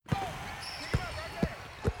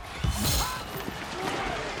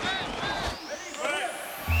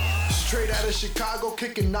Straight out of Chicago,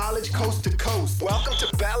 kicking knowledge coast to coast. Welcome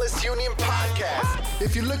to Ballast Union Podcast.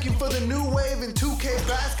 If you're looking for the new wave in 2K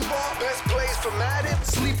basketball, best plays for Madden,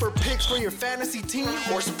 sleeper picks for your fantasy team,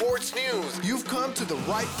 or sports news, you've come to the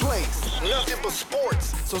right place. Nothing but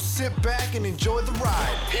sports, so sit back and enjoy the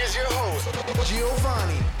ride. Here's your host,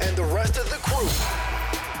 Giovanni, and the rest of the crew.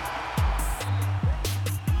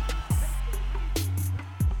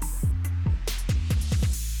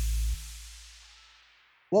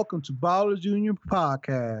 Welcome to Ballers Union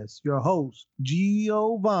Podcast. Your host,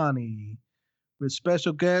 Giovanni, with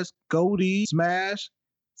special guests Goldie, Smash,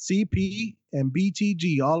 CP, and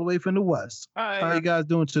BTG, all the way from the West. Hi. How you guys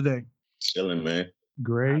doing today? Chilling, man.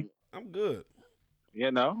 Great. I'm good.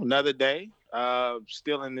 You know, another day.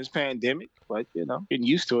 Still in this pandemic, but you know, getting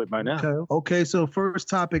used to it by now. Okay. So first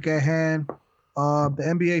topic at hand. The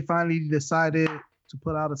NBA finally decided to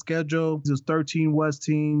put out a schedule. There's 13 West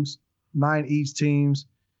teams, 9 East teams.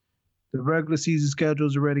 The regular season schedule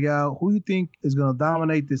is already out. Who do you think is going to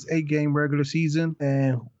dominate this 8-game regular season,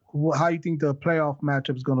 and how you think the playoff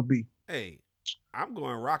matchup is going to be? Hey, I'm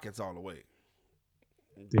going Rockets all the way.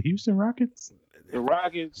 The Houston Rockets? The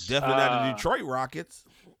Rockets. Definitely not the Detroit Rockets.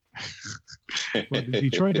 Well, the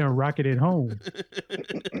Detroit done rocket at home.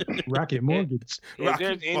 Rocket Mortgage.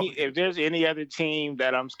 If there's any other team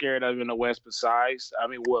that I'm scared of in the West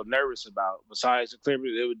nervous about, besides the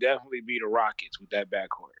Clippers, it would definitely be the Rockets with that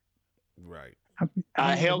backcourt. Right.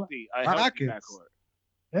 A healthy backcourt.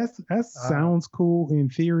 That sounds cool in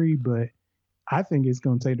theory, but I think it's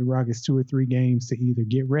going to take the Rockets 2 or 3 games to either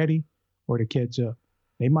get ready or to catch up.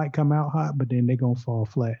 They might come out hot, but then they're going to fall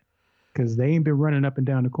flat because they ain't been running up and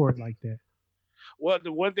down the court like that. Well,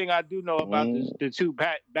 the one thing I do know about the two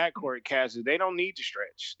backcourt cats is they don't need to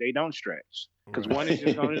stretch. They don't stretch because one is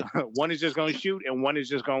just going to shoot and one is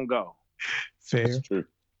just going to go. Fair. That's true.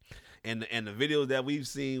 And the videos that we've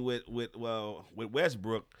seen with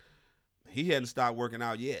Westbrook, he hadn't stopped working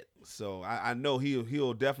out yet. So I know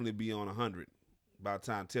he'll definitely be on 100 by the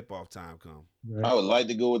time tip-off time comes. Right. I would like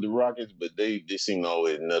to go with the Rockets, but they seem to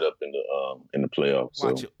always nut up in the playoffs.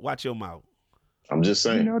 So. Watch your mouth. I'm just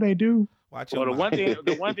saying. You know they do. Watch your mouth.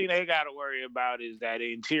 The one thing they got to worry about is that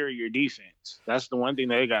interior defense. That's the one thing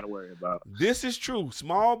they got to worry about. This is true.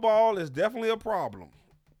 Small ball is definitely a problem.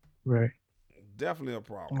 Right. Definitely a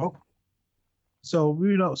problem. Oh. So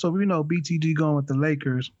we know BTG going with the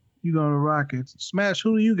Lakers. You going to Rockets. Smash,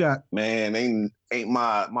 who do you got? Man, ain't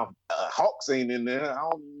my Hawks ain't in there. I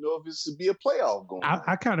don't know if it should be a playoff going.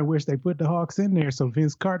 I kind of wish they put the Hawks in there so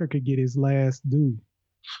Vince Carter could get his last due.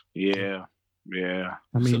 Yeah.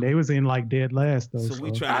 I mean, they was in like dead last though. So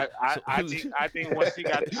we try. I think once he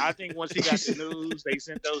got the news, they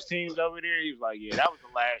sent those teams over there. He was like, "Yeah, that was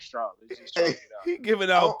the last straw." Let's just it out. He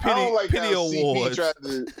giving out pity awards. I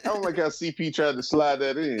don't like how CP tried to slide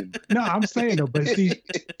that in. No, I'm saying though, but see,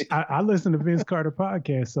 I listened to Vince Carter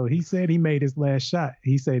podcast, so he said he made his last shot.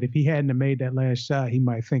 He said if he hadn't have made that last shot, he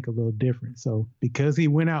might think a little different. So because he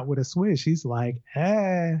went out with a swish, he's like,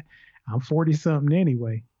 I'm 40-something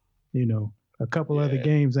anyway, you know. A couple other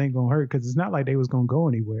games ain't gonna hurt because it's not like they was gonna go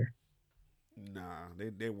anywhere. Nah,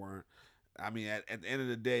 they weren't. I mean, at the end of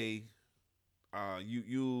the day, I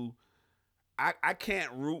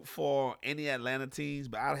can't root for any Atlanta teams,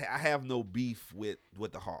 but I have no beef with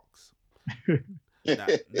the Hawks.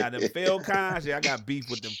 now them Falcons, I got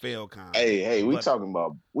beef with them Falcons. Hey, we talking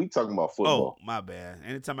about football. Oh, my bad.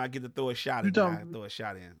 Anytime I get to throw a shot in, I throw a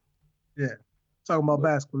shot in. Yeah, talking about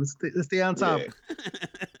basketball. Let's stay on top. Yeah.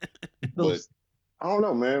 But I don't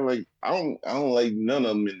know, man. Like I don't like none of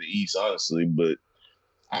them in the East, honestly. But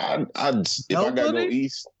if I gotta go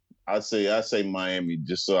East, I say Miami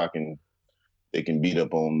just so they can beat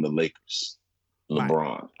up on the Lakers.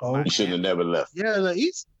 LeBron. He shouldn't have never left. Yeah, the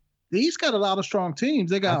East got a lot of strong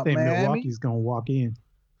teams. They got Miami. Milwaukee's gonna walk in.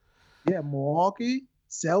 Yeah, Milwaukee,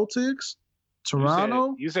 Celtics,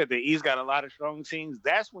 Toronto. You said the East got a lot of strong teams.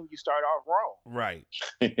 That's when you start off wrong. Right.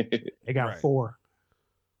 They got 4.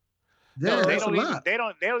 Yeah, they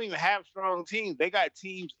don't even have strong teams. They got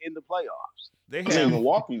teams in the playoffs. They have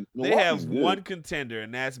Milwaukee. They have one contender,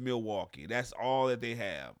 and that's Milwaukee. That's all that they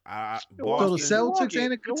have. So the Celtics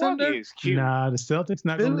ain't a contender? Nah, the Celtics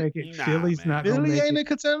not gonna make it. Philly's not gonna make it. Philly ain't a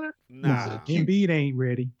contender? Nah. Embiid ain't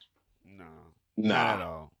ready. No. Nah. Not at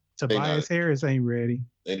all. Tobias Harris ain't ready.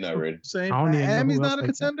 They're not ready. Miami's not a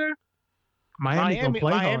contender? Miami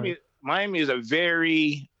is a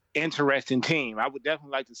very interesting team. I would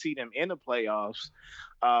definitely like to see them in the playoffs.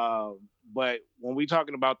 But when we're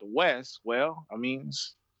talking about the West, well, I mean,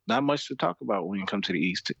 it's not much to talk about when it comes to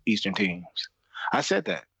the Eastern teams. I said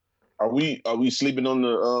that. Are we sleeping on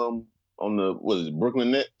the what is it,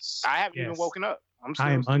 Brooklyn Nets? I haven't even woken up.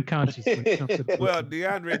 I am unconscious when it comes to the Well,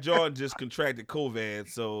 DeAndre Jordan just contracted COVID,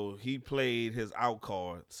 so he played his out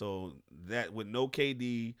card. So that with no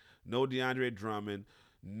KD, no DeAndre Drummond,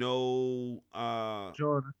 no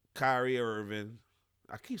Jordan. Kyrie Irving.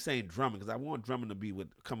 I keep saying Drummond because I want Drummond to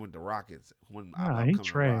come with the Rockets. Nah, he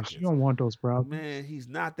trash. You don't want those problems. Man, he's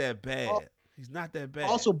not that bad. He's not that bad.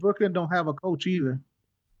 Also, Brooklyn don't have a coach either.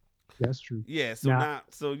 That's true. Yeah,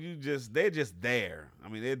 so they're just there. I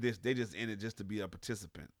mean, they just in it just to be a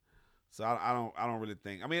participant. So I don't really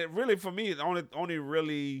think. I mean, really for me, the only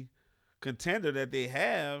really contender that they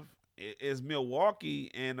have is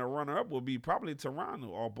Milwaukee, and the runner up will be probably Toronto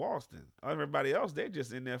or Boston. Everybody else, they're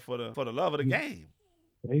just in there for the love of the game.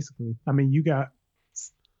 Basically, I mean, you got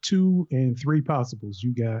 2 and 3 possibles.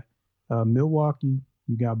 You got Milwaukee,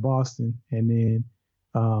 you got Boston, and then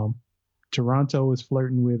Toronto is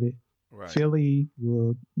flirting with it. Right. Philly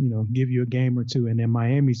will, give you a game or 2, and then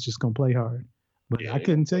Miami's just gonna play hard. But I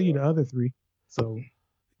couldn't tell you the other 3. So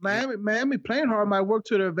Miami playing hard might work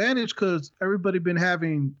to their advantage because everybody been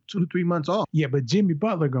having 2 to 3 months off. Yeah, but Jimmy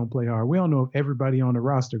Butler gonna play hard. We don't know if everybody on the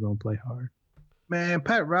roster gonna play hard. Man,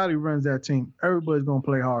 Pat Riley runs that team. Everybody's gonna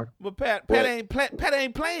play hard. But Pat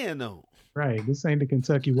ain't playing though. Right. This ain't the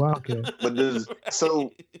Kentucky Wildcats. But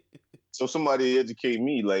so somebody educate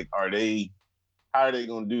me. Like, how are they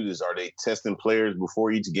gonna do this? Are they testing players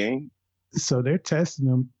before each game? So they're testing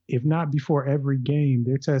them, if not before every game,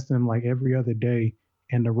 they're testing them like every other day.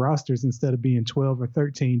 And the rosters, instead of being 12 or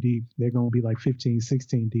 13 deep, they're going to be like 15,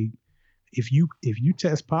 16 deep. If you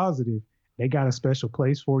test positive, they got a special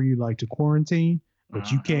place for you, like to quarantine,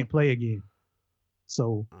 but you can't play again.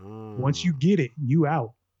 So once you get it, you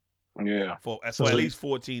out. Yeah. For at least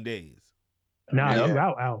 14 days. Nah, you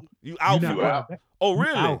out. You out. Oh,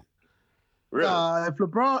 really? Out. Really? If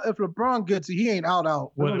LeBron gets it, he ain't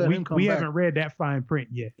out. Well, we haven't read that fine print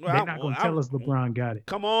yet. Well, they're not going to tell us LeBron got it.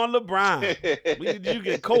 Come on, LeBron. When did you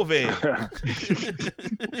get COVID?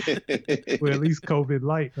 Well, at least COVID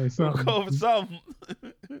light or something.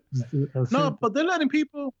 No, but they're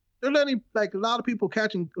letting like a lot of people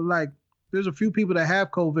catching, like there's a few people that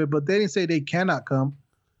have COVID, but they didn't say they cannot come.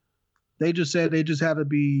 They just said they just have to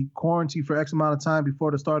be quarantined for X amount of time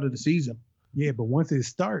before the start of the season. Yeah, but once it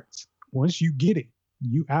starts, once you get it,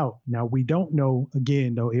 you out. Now, we don't know,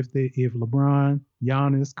 again, though, if LeBron,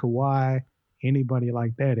 Giannis, Kawhi, anybody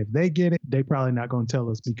like that, if they get it, they probably not going to tell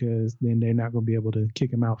us because then they're not going to be able to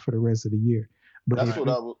kick them out for the rest of the year. But that's what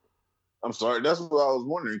I was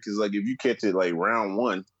wondering, because like if you catch it like round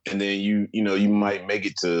 1 and then you might make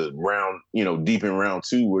it to round, deep in round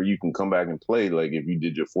 2 where you can come back and play. Like if you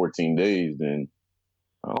did your 14 days, then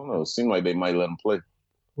I don't know. It seemed like they might let them play.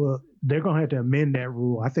 Well, they're going to have to amend that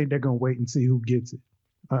rule. I think they're going to wait and see who gets it,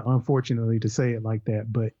 unfortunately, to say it like that.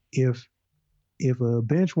 But if a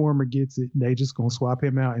bench warmer gets it, they just going to swap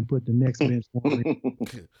him out and put the next bench warmer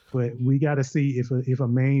in. But we got to see if a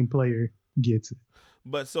main player gets it.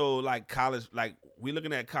 But so like college, like we're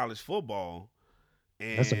looking at college football,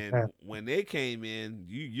 and when they came in,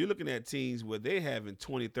 you're looking at teams where they having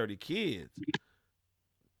 20, 30 kids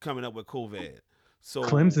coming up with COVID. So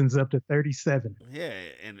Clemson's up to 37. Yeah,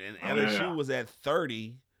 and LSU was at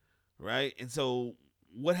 30, right? And so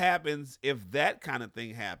what happens if that kind of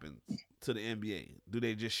thing happens to the NBA? Do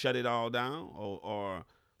they just shut it all down, or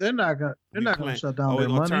they're not gonna shut down their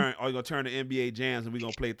money? Are you gonna turn the NBA jams and we're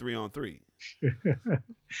gonna play 3-on-3?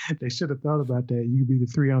 They should have thought about that. You could be the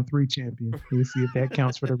 3-on-3 champion. We'll see if that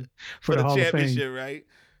counts for the Hall championship, of Fame.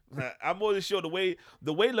 Right? I'm more than sure the way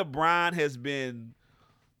LeBron has been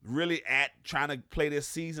really at trying to play this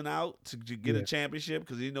season out to get a championship,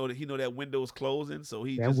 because he know that window's closing, so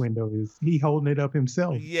he holding it up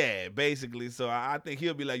himself. Yeah, basically. So I think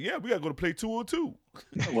he'll be like, yeah, we gotta go to play 2-on-2.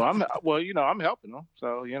 Well, I'm helping him,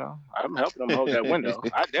 so I'm helping him hold that window.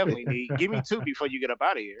 I definitely give me 2 before you get up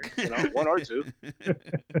out of here. 1 or 2.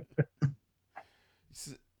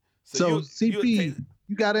 So CP,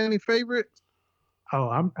 you got any favorites? Oh,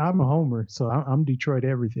 I'm a homer, so I'm Detroit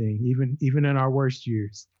everything, even in our worst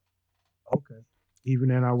years. Okay. Even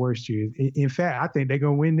in our worst years. In fact, I think they're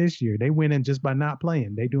gonna win this year. They winning just by not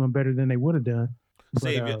playing. They doing better than they would have done.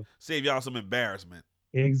 Save y'all some embarrassment.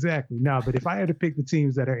 Exactly. No, but if I had to pick the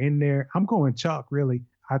teams that are in there, I'm going chalk. Really,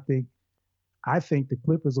 I think the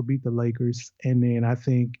Clippers will beat the Lakers, and then I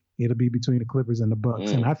think it'll be between the Clippers and the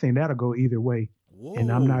Bucks, and I think that'll go either way. Whoa. And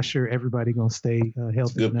I'm not sure everybody gonna stay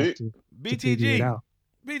healthy enough to figure it out.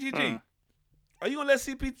 BTG, are you gonna let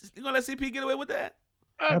CP get away with that?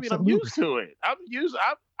 I mean, I'm used to it. I've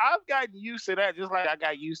gotten used to that, just like I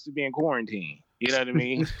got used to being quarantined. You know what I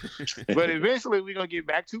mean? But eventually, we're gonna get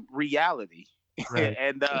back to reality. Right.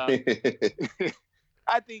 And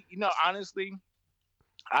I think honestly,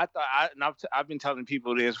 I've been telling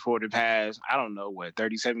people this for the past, I don't know,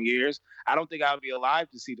 37 years. I don't think I'll be alive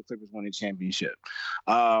to see the Clippers win a championship.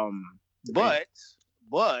 But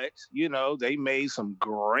they made some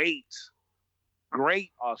great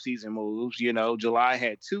offseason moves. July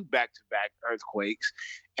had 2 back-to-back earthquakes,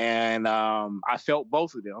 and I felt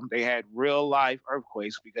both of them. They had real life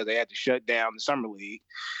earthquakes because they had to shut down the summer league,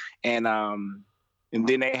 and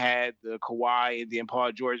then they had the Kawhi and then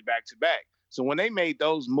Paul George back-to-back. So when they made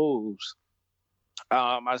those moves,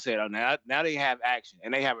 I said, oh, now they have action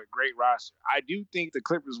and they have a great roster. I do think the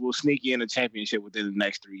Clippers will sneak in a championship within the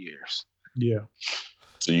next 3 years. Yeah.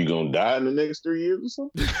 So you gonna die in the next 3 years or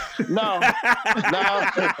something? No.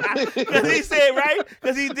 Because he said, right?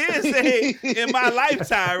 Because he did say in my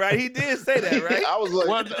lifetime, right? He did say that, right? I was like,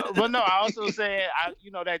 well, no. I also said,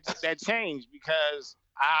 that changed because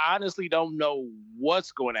I honestly don't know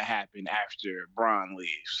what's going to happen after Bron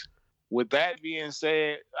leaves. With that being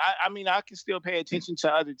said, I can still pay attention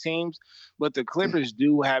to other teams, but the Clippers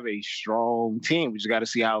do have a strong team. We just got to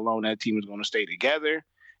see how long that team is going to stay together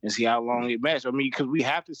and see how long it matches. Because we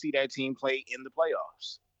have to see that team play in the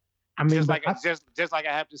playoffs. Just like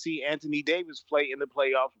I have to see Anthony Davis play in the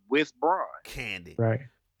playoffs with Bron. Candy. Right.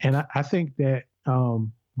 And I think that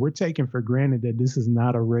we're taking for granted that this is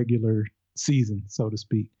not a regular season, so to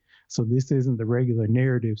speak. So this isn't the regular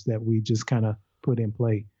narratives that we just kind of put in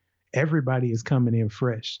play. Everybody is coming in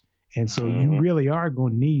fresh. And so you really are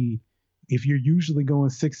going to need, if you're usually going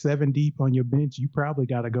 6-7 deep on your bench, you probably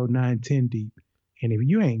got to go 9-10 deep. And if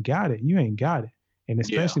you ain't got it, you ain't got it. And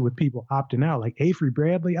especially with people opting out, like Avery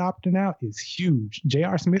Bradley opting out is huge.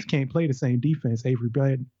 J.R. Smith can't play the same defense Avery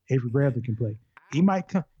Bradley can play. He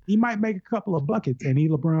might make a couple of buckets and he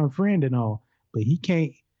LeBron friend and all, but he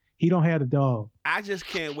don't have the dog. I just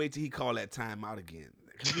can't wait till he call that timeout again.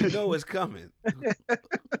 We know it's coming.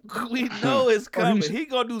 We know it's coming. He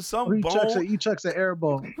gonna do some he chucks an air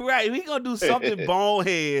ball. Right. He gonna do something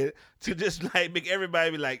bonehead to just like make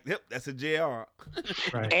everybody be like, yep, that's a JR.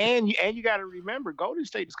 Right. And you got to remember, Golden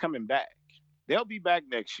State is coming back. They'll be back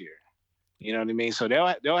next year. You know what I mean? So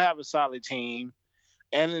they'll have a solid team.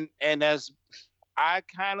 And as I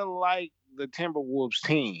kind of like the Timberwolves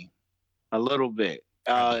team a little bit.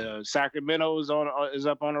 Sacramento is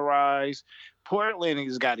up on the rise. Portland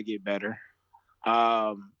has got to get better.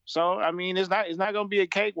 So I mean, it's not going to be a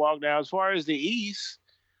cakewalk now. As far as the East,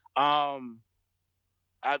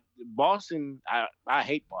 Boston. I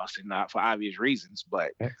hate Boston, not for obvious reasons,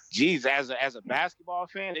 but geez, as a basketball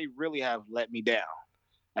fan, they really have let me down.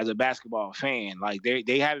 As a basketball fan, like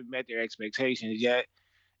they haven't met their expectations yet.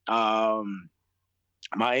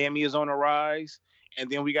 Miami is on the rise. And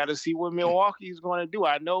then we got to see what Milwaukee is going to do.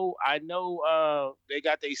 I know. They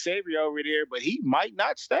got their savior over there, but he might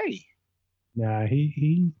not stay. Nah,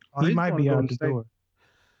 he might be out the door.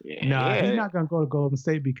 Yeah, he's not going to go to Golden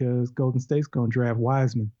State because Golden State's going to draft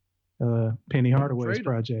Wiseman, Penny Hardaway's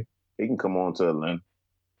project. He can come on to Atlanta.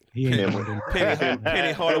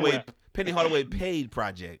 Penny Hardaway paid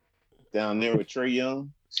project down there with Trae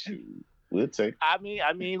Young. We'll take. I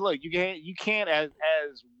mean, look, you can't as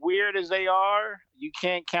weird as they are, you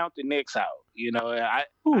can't count the Knicks out. You know, as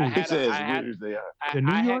weird as they are. The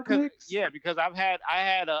New York Knicks? Yeah, because I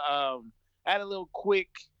had a little quick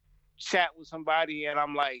chat with somebody, and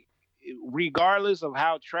I'm like, regardless of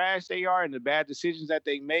how trash they are and the bad decisions that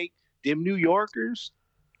they make, them New Yorkers,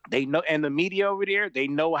 they know, and the media over there, they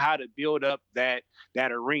know how to build up that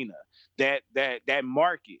arena, that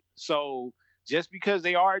market. So just because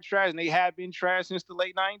they are trash and they have been trash since the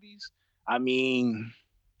late 90s, I mean,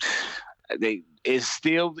 it's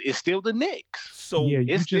still the Knicks. So yeah,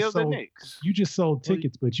 it's still the Knicks. You just sold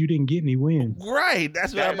tickets, but you didn't get any wins. Right.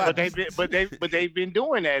 That's what I'm about. But they've been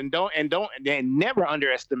doing that, and never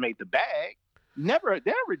underestimate the bag. Never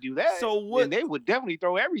do that. So what? And they would definitely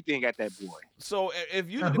throw everything at that boy. So if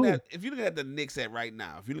you looking at the Knicks right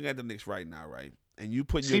now, right, and you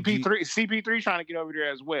put CP3 trying to get over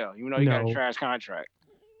there as well, even though he got a trash contract.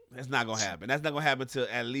 That's not gonna happen. That's not gonna happen till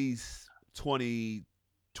at least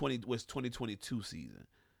 2022 season.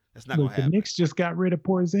 That's not gonna happen. The Knicks just got rid of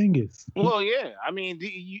Porzingis. Well, yeah. I mean,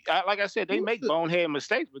 like I said, they make bonehead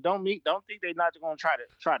mistakes, but don't think they're not going to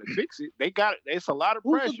try to fix it. They got it's a lot of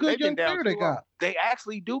pressure. Who's a good young player they got? They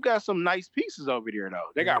actually do got some nice pieces over there, though.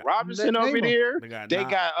 They got Robinson over there. They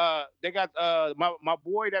got my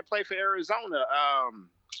boy that played for Arizona.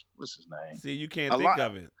 What's his name? See, you can't think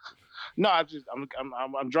of it. No,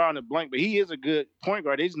 I'm drawing a blank, but he is a good point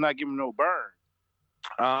guard. He's not giving no burn.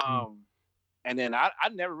 And then I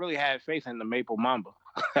never really had faith in the Maple Mamba.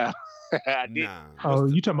 I did. Oh,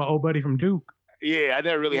 you talking about old buddy from Duke? Yeah, I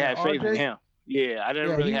never really had faith in him. Yeah, I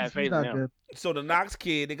didn't really have faith in him. Good. So the Knox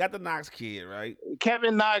kid, they got the Knox kid, right?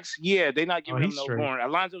 Kevin Knox, yeah, they're not giving him no straight. born.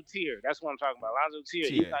 Alonzo Tier, that's what I'm talking about. Alonzo Tier,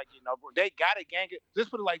 he's not getting no born. They got to gang it. Let's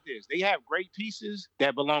put it like this: they have great pieces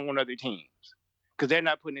that belong on other teams because they're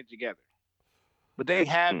not putting it together. But they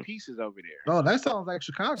have pieces over there. Oh, that sounds like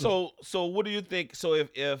Chicago. So what do you think? So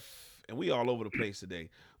if and we all over the place today,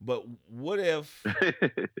 but what if?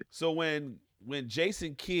 So when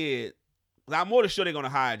Jason Kidd. I'm more than sure they're going to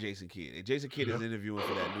hire Jason Kidd. And Jason Kidd is interviewing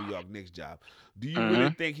for that New York Knicks job. Do you really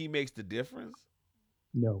think he makes the difference?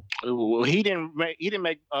 No. Well, he didn't make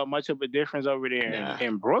much of a difference over there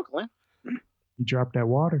in Brooklyn. He dropped that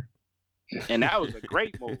water. And that was a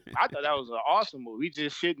great move. I thought that was an awesome move. He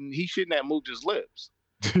shouldn't have moved his lips.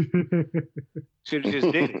 Should have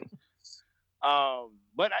just did it.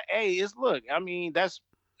 But hey, I mean, that's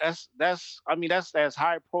as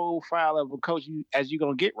high profile of a coach as you're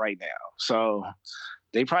gonna get right now. So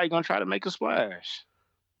they probably gonna try to make a splash.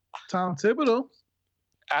 Tom Thibodeau.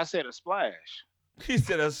 I said a splash. He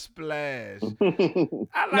said a splash.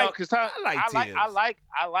 I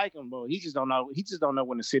like him, but he just don't know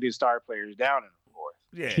when to sit his star players down in the floor.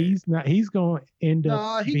 Yeah, He's going to end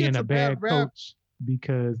up being a bad coach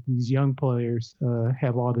because these young players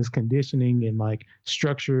have all this conditioning and like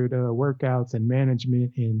structured workouts and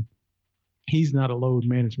management, and he's not a load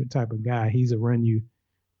management type of guy. He's a run you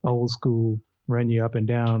old school, run you up and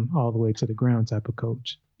down all the way to the ground type of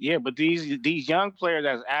coach. Yeah, but these young players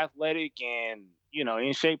that's athletic and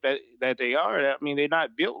in shape that they are, I mean, they're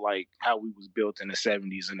not built like how we was built in the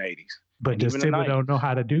 70s and 80s. But does Thibodeau know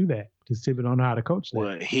how to do that? Does Thibodeau know how to coach that?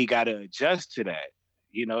 Well, he got to adjust to that.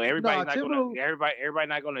 Everybody's not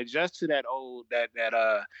going to adjust to that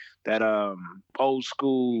old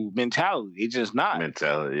school mentality. It's just not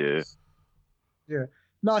mentality. Yeah.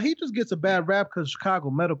 No, he just gets a bad rap because Chicago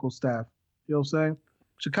medical staff. You know what I'm saying?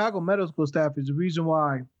 Chicago medical staff is the reason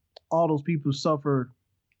why all those people suffered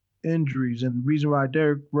injuries and the reason why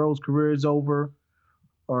Derrick Rose's career is over,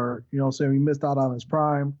 or he missed out on his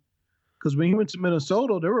prime. Because when he went to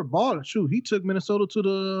Minnesota, they were balling. Shoot, he took Minnesota to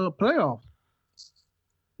the playoffs.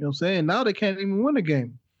 You know what I'm saying? Now they can't even win a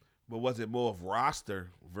game. But was it more of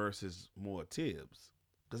roster versus more Tibbs?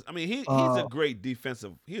 Because I mean, he's a great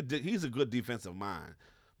defensive. He's a good defensive mind,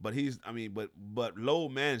 but but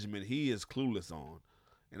load management he is clueless on,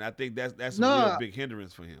 and I think that's a real big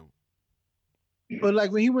hindrance for him. But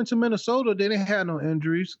like when he went to Minnesota, they didn't have no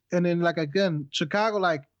injuries, and then like again, Chicago.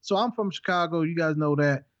 So I'm from Chicago. You guys know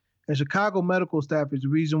that, and Chicago medical staff is the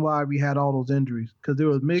reason why we had all those injuries because there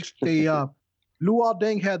was mixed. Luol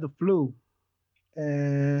Deng had the flu,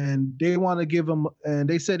 and they want to give him, and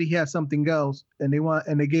they said he had something else, and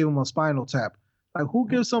they gave him a spinal tap. Like, who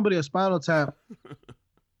gives somebody a spinal tap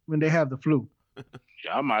when they have the flu?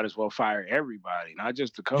 Y'all might as well fire everybody, not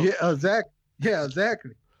just the coach. Yeah,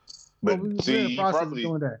 exactly. But we're in the process of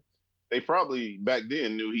doing that. They probably back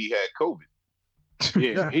then knew he had COVID.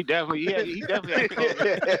 Yeah, he definitely had COVID. He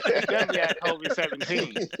definitely had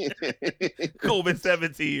COVID-17.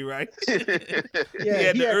 COVID-17, right? Yeah, he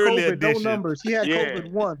had COVID, no numbers. He had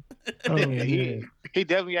COVID 1. Oh, he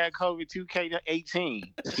definitely had COVID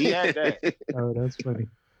 2K18. He had that. Oh, that's funny.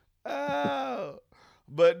 Oh,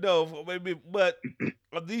 but no, but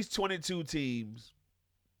of these 22 teams,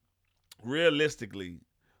 realistically,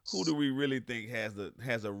 who do we really think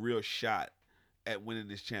has a real shot at winning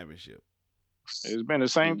this championship? It's been the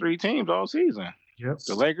same 3 teams all season. Yep.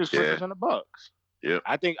 The Lakers, Clippers, and the Bucks. Yep.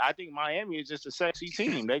 I think Miami is just a sexy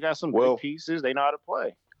team. They got some good pieces. They know how to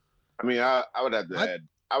play. I mean, I would have to add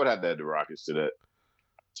the Rockets to that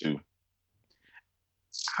too.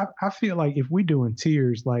 I feel like if we're doing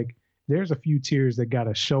tiers, like there's a few tiers that got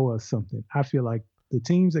to show us something. I feel like the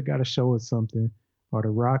teams that got to show us something are the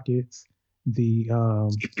Rockets, the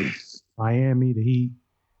Miami, the Heat,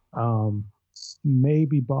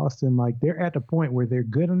 maybe Boston. Like they're at the point where they're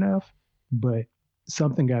good enough, but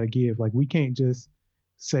something got to give. Like we can't just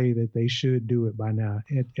say that they should do it by now.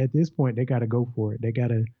 At this point, they got to go for it. They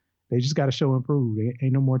just got to show improve.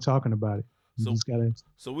 Ain't no more talking about it.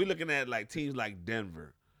 So we're looking at like teams like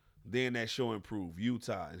Denver, then that show improve.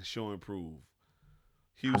 Utah and show improve.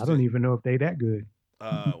 Houston. I don't even know if they that good.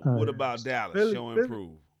 What about Dallas? Show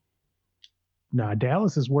improve. Nah,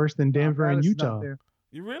 Dallas is worse than Denver and Utah.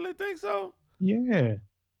 You really think so? Yeah.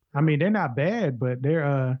 I mean, they're not bad, but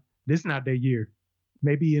they're this is not their year.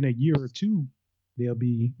 Maybe in a year or two they'll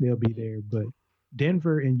be there. But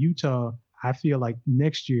Denver and Utah, I feel like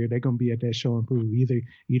next year they're gonna be at that show improve.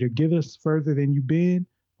 Either give us further than you've been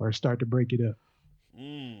or start to break it up.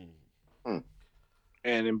 And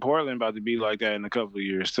in Portland about to be like that in a couple of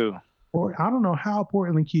years too. Or I don't know how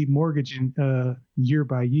Portland keep mortgaging year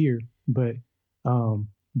by year, but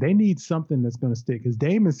They need something that's going to stick because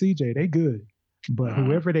Dame and CJ, they good, but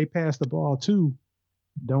whoever they pass the ball to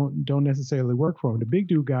don't necessarily work for him. The big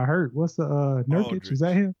dude got hurt. What's the Nurkic? Aldridge. Is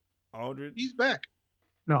that him? Aldridge. He's back.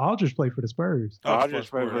 No, Aldridge played for the Spurs. Aldridge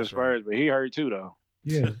played for the Spurs, but he hurt too though.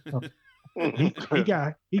 Yeah. He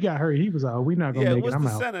got hurt. He was we're not gonna make it. I'm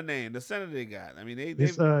What's out. the center name? The center they got. I mean,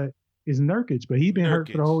 It's Nurkic, but he's been hurt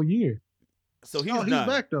for the whole year. So he's he's done.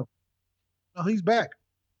 back though. No, he's back.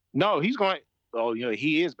 No, he's going. Oh, yeah,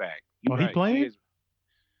 he is back. He playing? He is.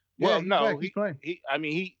 Well, he's no, back. He's playing.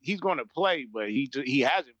 He's going to play, but he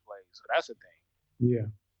hasn't played, so that's the thing. Yeah.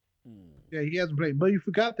 Yeah, he hasn't played. But you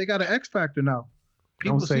forgot they got an X factor now.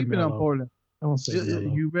 People Don't say sleeping on Melo. Portland. Don't say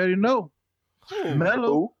Melo. You already know.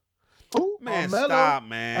 Melo. Who? Man, Melo. stop,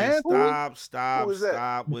 man. And Stop Who is that?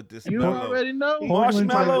 Stop with this You Melo. already know.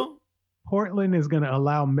 Marshmallow. Portland is going to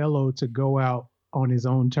allow Melo to go out on his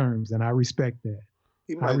own terms, and I respect that.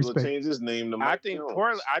 He might as well change his name to Mike I think Jones.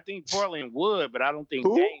 Portland would, but I don't think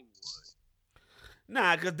Who? Dame would.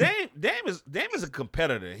 Nah, because Dame is a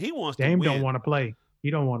competitor. He wants to Dame win. don't want to play. He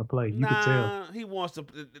don't want to play. You can tell. He wants to.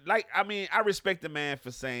 I respect the man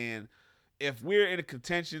for saying, if we're in a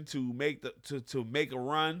contention to make to make a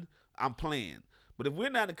run, I'm playing. But if we're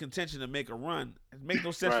not in contention to make a run, it makes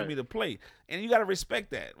no sense for me to play. And you got to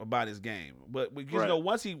respect that about his game. But you know,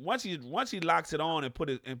 once he locks it on and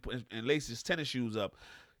and laces his tennis shoes up,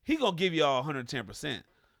 he gonna give you all 110%.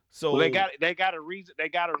 So they got a reason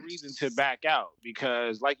to back out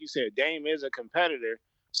because, like you said, Dame is a competitor.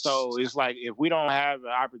 So it's like if we don't have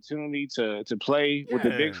an opportunity to play with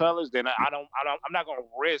the big fellas, then I'm not gonna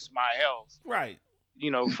risk my health. Right. You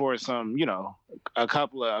know, for some, a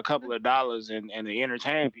couple of dollars and to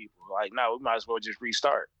entertain people. Like, no, we might as well just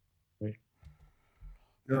restart.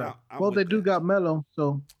 Yeah. Well, they do got Melo,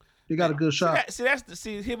 so they got a good shot.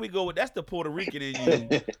 Here we go. That's the Puerto Rican in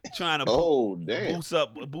you trying to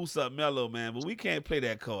boost up Melo, man. But we can't play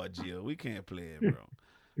that card, Jill. We can't play it, bro.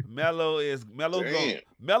 Melo's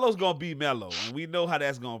gonna be Melo, and we know how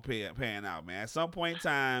that's gonna pan out, man. At some point in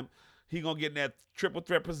time, he gonna get in that triple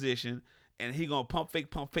threat position, and he gonna pump fake,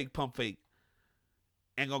 and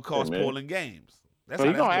gonna cost Portland games. That's so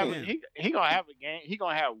how he gonna that's have he gonna have a game. He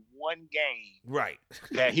gonna have one game right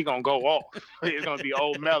that he gonna go off. It's gonna be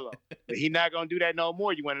old Melo. But he not gonna do that no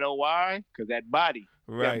more. You want to know why? Because that body,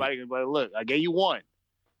 right? That body, but look, I gave you one.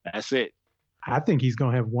 That's it. I think he's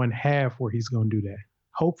gonna have one half where he's gonna do that.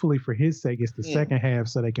 Hopefully, for his sake, it's the second half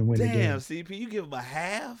so they can win the game. Damn, CP, you give him a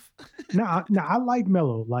half? No, I like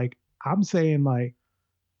Melo. Like I'm saying, like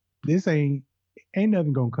this ain't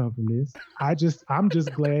nothing gonna come from this. I'm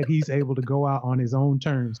just glad he's able to go out on his own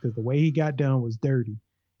terms because the way he got done was dirty,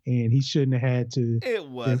 and he shouldn't have had to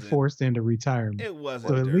been forced into retirement. It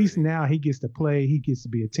wasn't. So at least now he gets to play. He gets to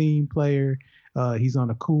be a team player. He's on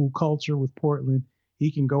a cool culture with Portland.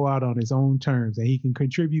 He can go out on his own terms and he can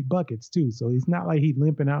contribute buckets too. So it's not like he's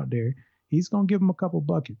limping out there. He's going to give him a couple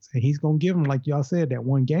buckets and he's going to give him, like y'all said, that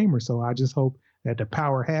one game or so. I just hope that the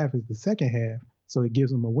power half is the second half. So it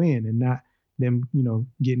gives them a win and not them,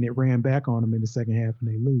 getting it ran back on them in the second half and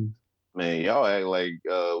they lose. Man, y'all act like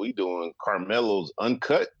we doing Carmelo's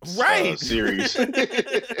Uncut series.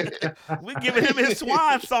 We giving him his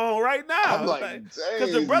swan song right now. I'm like,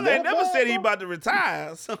 because the brother ain't never said he about to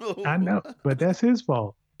retire. So I know, but that's his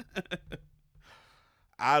fault.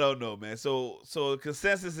 I don't know, man. So the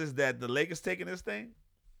consensus is that the Lakers taking this thing?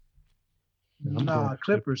 Nah,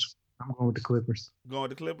 Clippers. I'm going with the Clippers. Going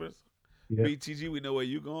with the Clippers? Yeah. BTG, we know where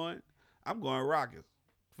you going. I'm going Rockets.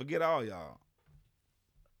 Forget all y'all.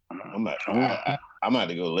 I'm about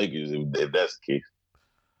to go Lakers if that's the case.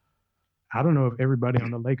 I don't know if everybody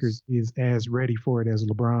on the Lakers is as ready for it as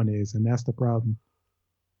LeBron is, and that's the problem.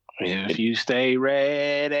 If you stay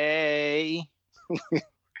ready, you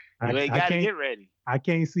ain't got to get ready. I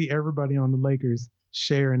can't see everybody on the Lakers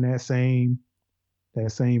sharing that same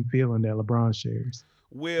feeling that LeBron shares.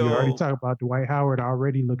 We already talked about Dwight Howard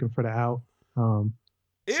already looking for the out.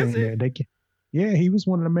 Is it? They can. Yeah, he was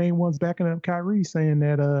one of the main ones backing up Kyrie, saying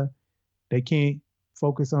that they can't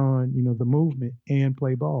focus on the movement and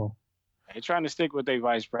play ball. They're trying to stick with their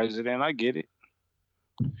vice president. I get it,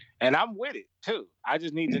 and I'm with it too. I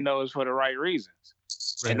just need to know it's for the right reasons,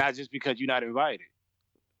 and not just because you're not invited.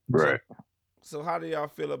 Right. So how do y'all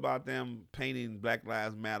feel about them painting Black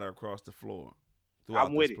Lives Matter across the floor throughout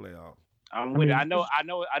I'm with this it. playoff? I'm with it. I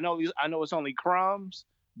know it's only crumbs,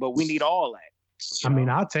 but we need all that. I mean,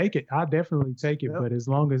 I'll take it. I'll definitely take it, but as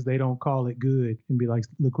long as they don't call it good and be like,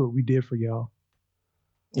 look what we did for y'all.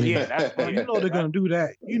 Yeah, you know they're gonna do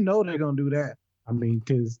that. You know they're gonna do that. I mean,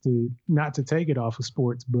 because not to take it off of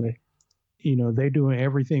sports, but they're doing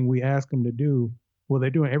everything we ask them to do well, they're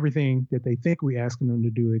doing everything that they think we asking them to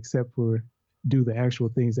do, except for do the actual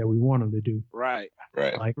things that we want them to do. Right.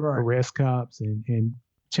 Like arrest cops and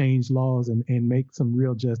change laws and make some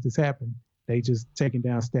real justice happen. They just taking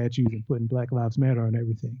down statues and putting Black Lives Matter on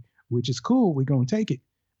everything, which is cool. We're going to take it.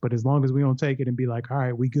 But as long as we don't take it and be like, all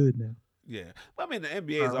right, we good now. Yeah. But I mean, the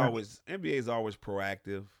NBA is always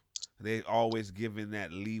proactive. They always giving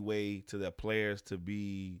that leeway to their players to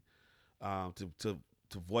be, to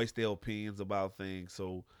voice their opinions about things.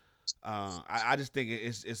 So I just think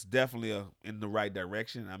it's definitely in the right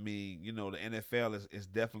direction. I mean, the NFL is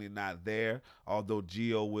definitely not there, although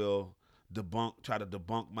Gio will try to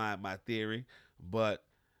debunk my theory. But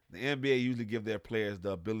the NBA usually give their players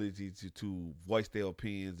the ability to voice their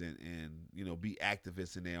opinions and be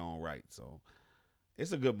activists in their own right. So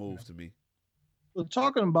it's a good move to me. So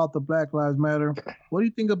talking about the Black Lives Matter, what do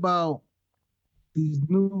you think about these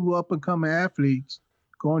new up-and-coming athletes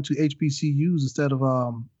going to HBCUs instead of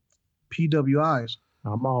PWIs?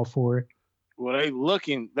 I'm all for it. Well, they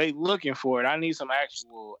looking for it. I need some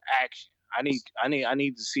actual action. I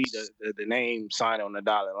need to see the name sign on the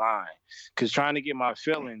dotted line, because trying to get my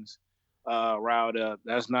feelings riled up,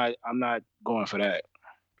 I'm not going for that.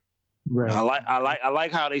 Right. I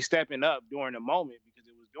like how they stepping up during the moment, because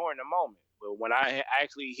it was during the moment. But when I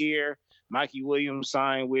actually hear Mikey Williams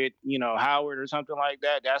sign with Howard or something like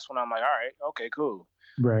that, that's when I'm like, all right, okay, cool.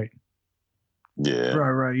 Right. Yeah.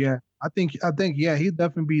 Right. Yeah. I think yeah, he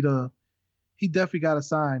definitely got to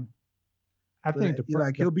sign. I think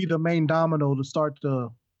he'll be the main domino to start the,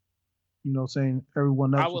 saying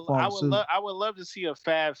everyone else will follow suit. I would love to see a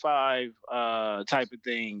Fab Five type of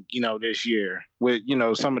thing, this year with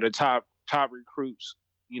some of the top recruits,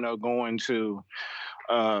 going to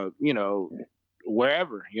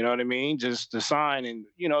wherever, you know what I mean, just to sign, and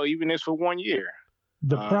even if for 1 year.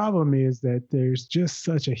 The problem is that there's just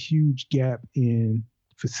such a huge gap in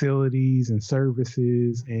facilities and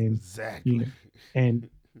services, and exactly. And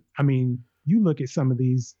I mean, you look at some of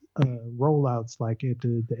these rollouts like at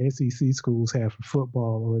the SEC schools have for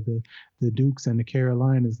football, or the Dukes and the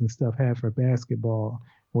Carolinas and stuff have for basketball,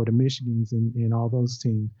 or the Michigans and all those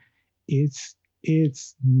teams.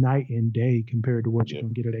 It's night and day compared to what you're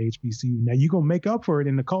gonna get at HBCU. Now you're gonna make up for it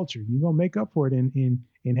in the culture. You're gonna make up for it in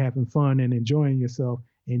having fun and enjoying yourself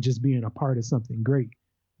and just being a part of something great.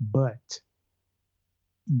 But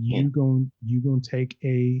you're gonna take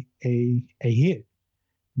a hit.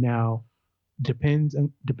 Now,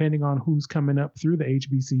 depending on who's coming up through the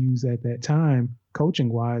HBCUs at that time,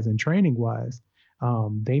 coaching wise and training wise,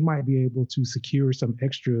 they might be able to secure some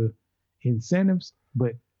extra incentives,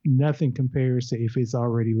 but nothing compares to if it's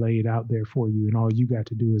already laid out there for you and all you got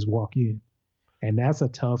to do is walk in. And that's a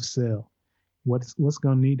tough sell. What's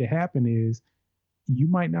going to need to happen is you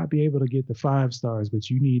might not be able to get the 5 stars, but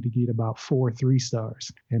you need to get about 4 3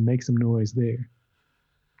 stars and make some noise there.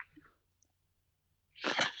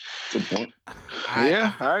 Good point.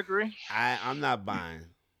 I agree. I'm not buying.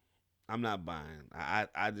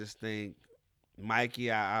 I just think,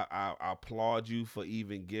 Mikey, I applaud you for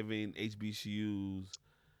even giving HBCUs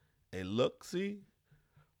a look-see,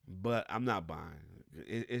 but I'm not buying.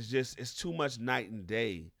 It's too much night and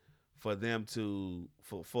day for them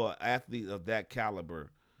for an athlete of that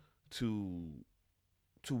caliber to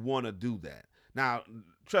want to do that. Now,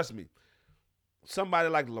 trust me, somebody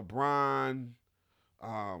like LeBron,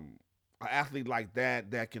 an athlete like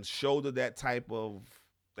that can shoulder that type of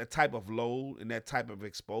load and that type of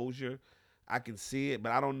exposure, I can see it,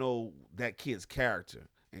 but I don't know that kid's character.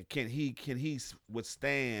 And can he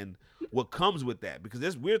withstand what comes with that?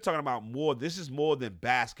 Because we're talking about more. This is more than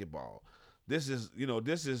basketball. This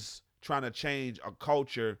is trying to change a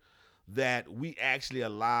culture that we actually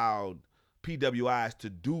allowed PWIs to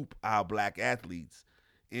dupe our black athletes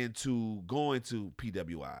into going to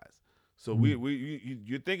PWIs. So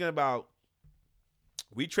you're thinking about,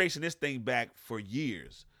 we tracing this thing back for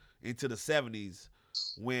years into the 70s,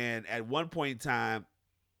 when at one point in time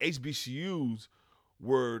HBCUs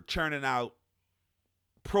were churning out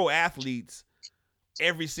pro athletes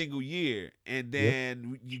every single year. And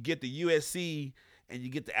then you get the USC and you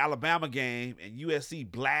get the Alabama game, and USC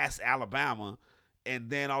blasts Alabama. And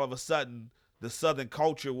then all of a sudden, the Southern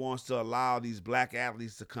culture wants to allow these black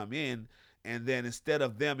athletes to come in. And then instead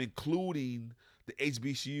of them including the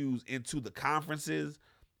HBCUs into the conferences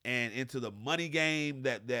and into the money game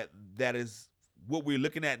that is what we're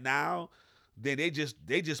looking at now, then they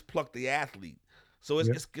just pluck the athlete. So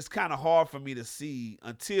it's kind of hard for me to see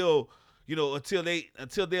until they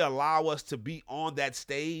allow us to be on that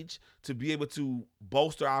stage, to be able to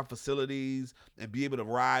bolster our facilities and be able to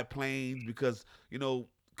ride planes, because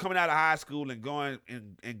coming out of high school and going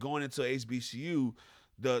into HBCU,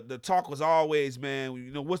 the talk was always, man,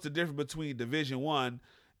 you know, what's the difference between Division I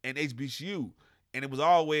and HBCU? And it was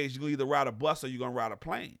always, you're gonna either ride a bus or you're gonna ride a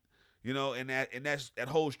plane, you know, and that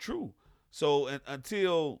holds true. So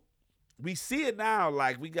until we see it now,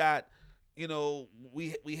 like we got, you know,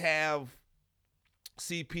 we have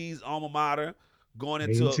CP's alma mater going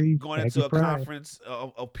into a conference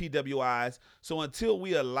of PWIs. So until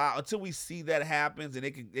we see that happens and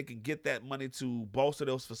they can get that money to bolster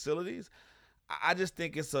those facilities, I just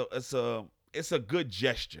think it's a good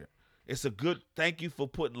gesture. It's a good thank you for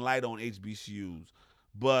putting light on HBCUs,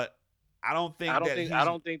 but I don't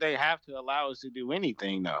think they have to allow us to do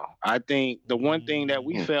anything though. I think the one thing that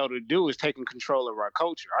we fail to do is taking control of our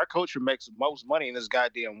culture. Our culture makes the most money in this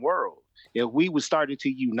goddamn world. If we would started to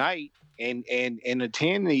unite and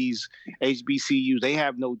attend these HBCUs, they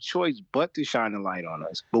have no choice but to shine a light on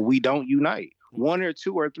us. But we don't unite. 1 or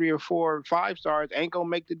 2 or 3 or 4 or 5 stars ain't gonna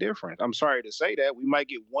make the difference. I'm sorry to say that. We might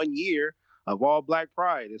get 1 year of all black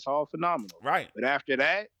pride. It's all phenomenal. Right. But after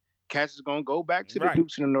that, cats is gonna go back to the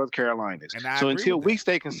Dukes and the North Carolinas. So until we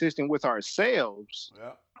stay consistent with ourselves,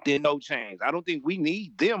 then no change. I don't think we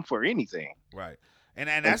need them for anything. Right. And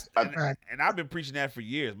I've been preaching that for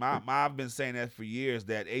years. I've been saying that for years,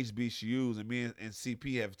 that HBCUs, and me and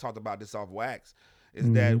CP have talked about this off wax, is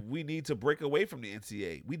that we need to break away from the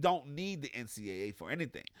NCAA. We don't need the NCAA for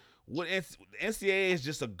anything. The NCAA is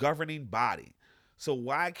just a governing body. So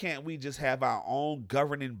why can't we just have our own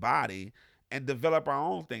governing body and develop our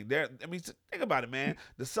own thing? Think about it, man.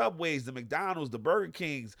 The Subways, the McDonald's, the Burger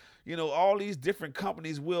Kings, you know, all these different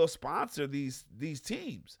companies will sponsor these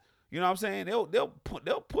teams. You know what I'm saying?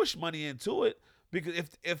 They'll push money into it, because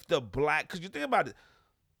because you think about it,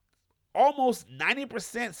 almost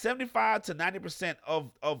 90%, 75 to 90%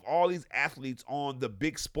 of all these athletes on the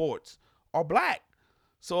big sports are black.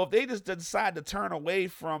 So if they just decide to turn away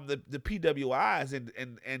from the PWIs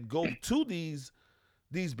and go to these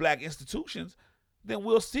black institutions, then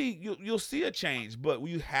you'll see a change. But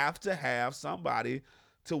you have to have somebody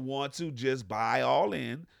to want to just buy all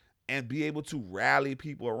in and be able to rally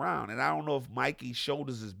people around. And I don't know if Mikey's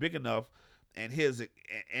shoulders is big enough, and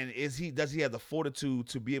does he have the fortitude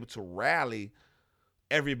to be able to rally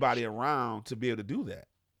everybody around to be able to do that?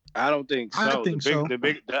 I don't think so. I think so.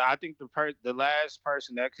 I think the last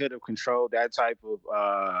person that could have controlled that type of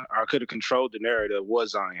or could have controlled the narrative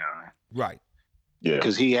was Zion. Right. Yeah.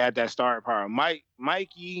 Because he had that star power.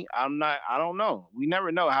 Mikey, I don't know. We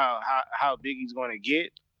never know how big he's going to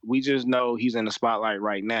get. We just know he's in the spotlight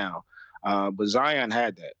right now. But Zion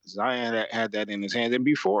had that. Zion had that in his hands. And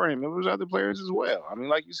before him, there was other players as well. I mean,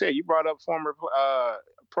 like you said, you brought up former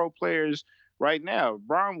pro players right now. If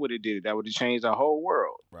Brown would have did it, that would have changed the whole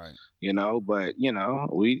world. Right. You know, but, you know,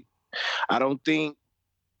 I don't think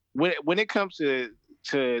when it comes to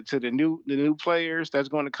the new players that's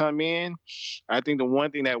going to come in, I think the one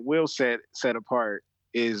thing that will set apart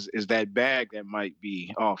is that bag that might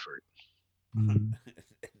be offered.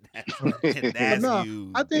 That's no,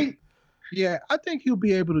 huge. I think he'll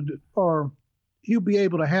be able to he'll be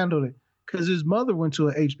able to handle it, because his mother went to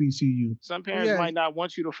an HBCU. Some parents might not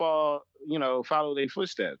want you to follow their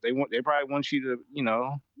footsteps. They probably want you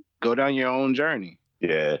to, go down your own journey.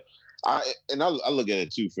 Yeah. I look at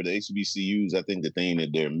it too for the HBCUs. I think the thing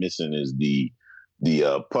that they're missing is the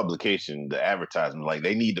publication, the advertisement. Like,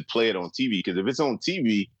 they need to play it on TV, because if it's on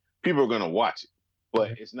TV, people are gonna watch it.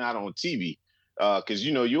 But it's not on TV, because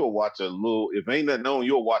you'll watch if ain't nothing known,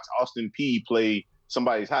 you'll watch Austin Peay play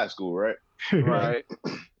somebody's high school, right? Right.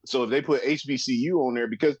 So if they put HBCU on there,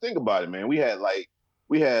 because think about it, man, we had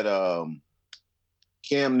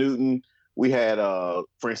Cam Newton. We had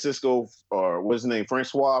Francois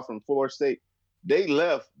from Florida State. They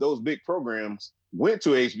left those big programs, went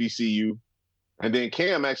to HBCU, and then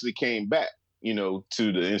Cam actually came back, to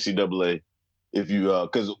the NCAA. If you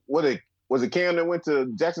because was it Cam that went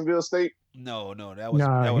to Jacksonville State? No, that was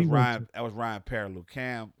Ryan. That was Ryan Perrilloux.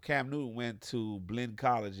 Cam Newton went to Blinn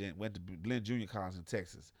College and went to Blinn Junior College in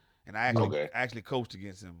Texas. And I actually coached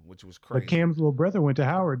against him, which was crazy. But Cam's little brother went to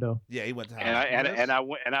Howard, though. Yeah, he went to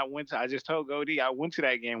Howard. I just told Goldie I went to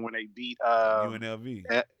that game when they beat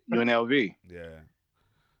UNLV. UNLV.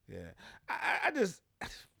 Yeah. I just,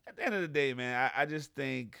 at the end of the day, man, I just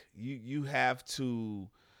think you have to.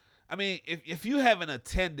 I mean, if you haven't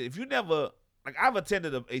attended, if you never, like, I've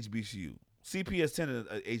attended a HBCU. CP has attended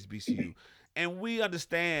a HBCU, and we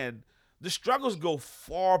understand the struggles go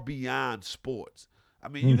far beyond sports. I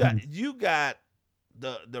mean, you got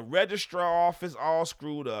the registrar office all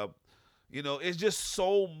screwed up. It's just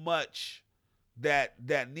so much that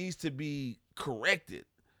needs to be corrected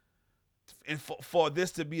for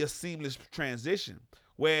this to be a seamless transition.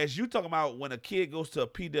 Whereas you talking about when a kid goes to a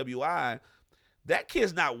PWI, that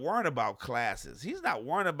kid's not worrying about classes. He's not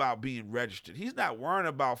worrying about being registered. He's not worrying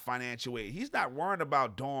about financial aid. He's not worrying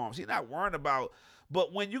about dorms. He's not worrying about.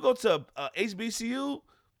 But when you go to HBCU,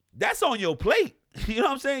 that's on your plate. You know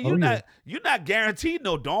what I'm saying? You're not guaranteed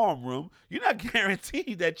no dorm room. You're not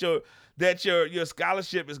guaranteed that your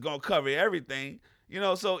scholarship is gonna cover everything. You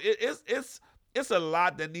know, so it's a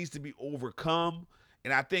lot that needs to be overcome.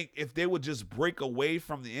 And I think if they would just break away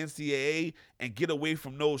from the NCAA and get away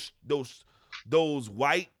from those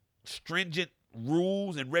white stringent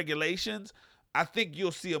rules and regulations, I think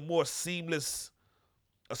you'll see a seamless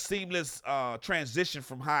transition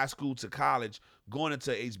from high school to college going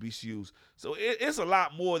into HBCUs. So it's a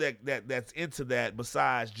lot more that's into that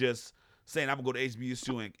besides just saying I'm gonna go to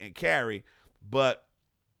HBCU and carry. But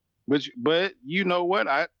you know what?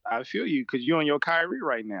 I feel you because you're on your Kyrie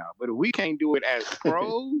right now. But if we can't do it as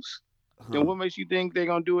pros, then what makes you think they're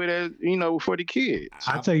gonna do it as for the kids?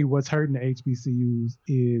 I'll tell you what's hurting the HBCUs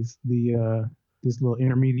is the this little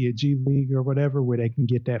intermediate G League or whatever where they can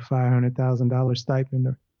get that $500,000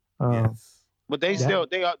 stipend. Yes. But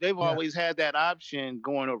they've always had that option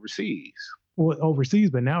going overseas. Well, overseas,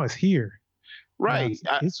 but now it's here. Right.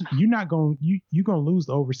 You're gonna lose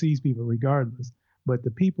the overseas people regardless. But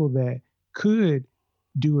the people that could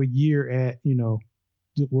do a year at,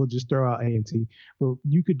 we'll just throw out A&T, but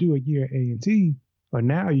you could do a year at A&T, or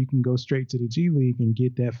now you can go straight to the G League and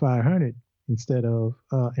get that 500 instead of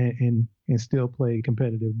and still play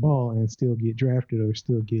competitive ball and still get drafted or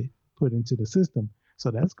still get put into the system.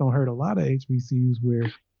 So that's gonna hurt a lot of HBCUs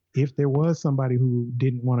where if there was somebody who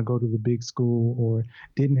didn't want to go to the big school or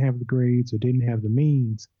didn't have the grades or didn't have the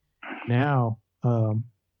means, now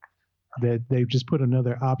that they've just put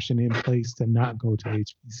another option in place to not go to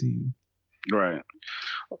HBCU. Right.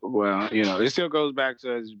 Well, it still goes back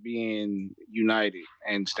to us being united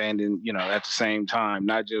and standing, at the same time,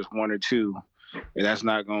 not just one or two. And that's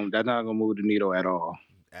not gonna move the needle at all.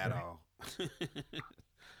 At all.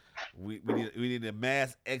 we need a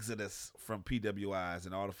mass exodus from PWIs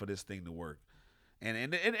in order for this thing to work.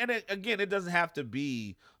 And again, it doesn't have to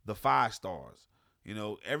be the 5 stars.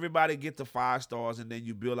 Everybody get the 5 stars, and then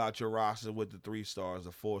you build out your roster with the 3 stars,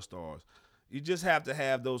 the 4 stars. You just have to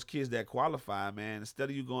have those kids that qualify, man. Instead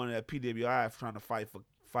of you going to that PWI trying to fight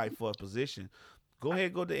for a position, go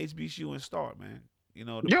ahead, go to HBCU and start, man.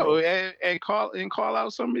 And call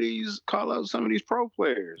out some of these pro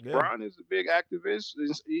players. Yeah. Bron is a big activist.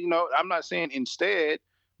 I'm not saying instead,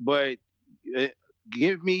 but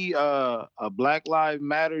give me a Black Lives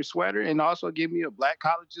Matter sweater and also give me a Black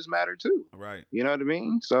Colleges Matter too. Right. You know what I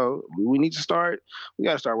mean? So we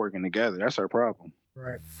got to start working together. That's our problem.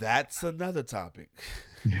 Right. That's another topic.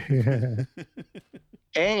 And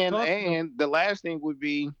the last thing would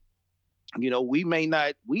be, we may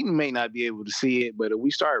not be able to see it, but if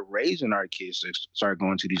we start raising our kids to start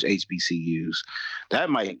going to these HBCUs, that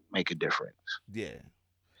might make a difference. Yeah.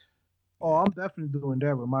 Oh, I'm definitely doing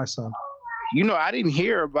that with my son. I didn't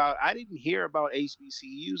hear about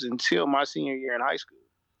HBCUs until my senior year in high school.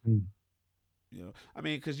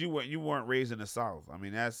 Because you weren't raised in the South. I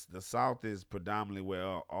mean, the South is predominantly where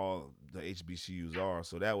all the HBCUs are.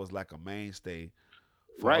 So that was like a mainstay.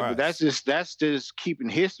 Right, us. But that's just keeping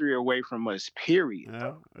history away from us. Period.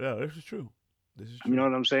 Yeah, this is true. You know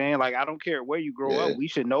what I'm saying? Like, I don't care where you grow up, we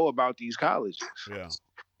should know about these colleges. Yeah.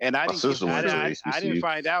 And I didn't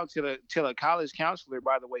find out till a college counselor,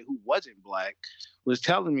 by the way, who wasn't Black, was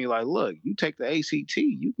telling me, like, look, you take the ACT,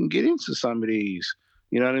 you can get into some of these.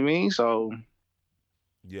 You know what I mean? So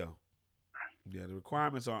yeah, the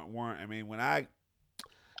requirements weren't. I mean, when I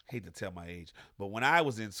hate to tell my age, but when I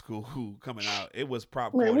was in school coming out, it was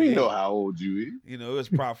Prop 48. Man, we know how old you is. It was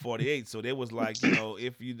Prop 48. So there was like,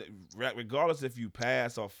 if you, regardless if you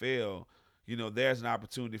pass or fail, there's an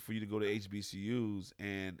opportunity for you to go to HBCUs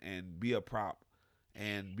and be a prop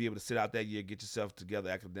and be able to sit out that year, get yourself together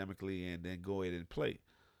academically, and then go ahead and play.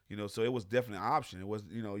 So it was definitely an option. It was,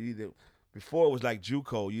 either before it was like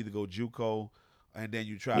JUCO, you either go JUCO and then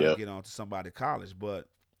you try to get on to somebody college. But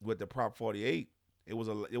with the Prop 48, it was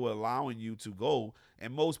allowing you to go,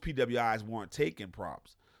 and most PWIs weren't taking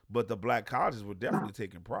props, but the Black colleges were definitely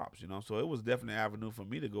taking props. So it was definitely an avenue for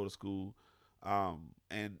me to go to school.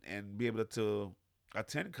 And be able to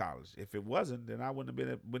attend college. If it wasn't, then I wouldn't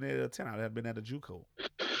have been able to attend. I'd have been at a JUCO.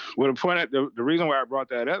 Well, the reason why I brought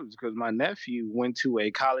that up is because my nephew went to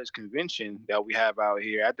a college convention that we have out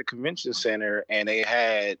here at the convention center, and they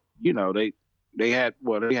had, they had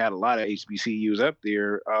a lot of HBCUs up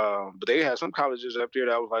there, but they had some colleges up there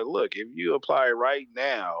that was like, look, if you apply right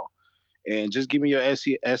now and just give me your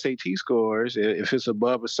SAT scores. If it's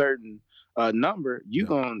above a certain number, you're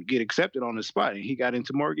going to get accepted on the spot. And he got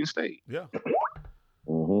into Morgan State. Yeah.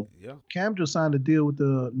 Mm-hmm. Yeah. Cam just signed a deal with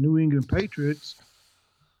the New England Patriots.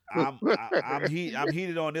 I'm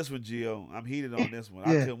heated on this one, Gio. I'm heated on this one.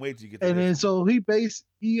 I couldn't wait till you get to and this then one. so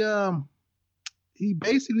he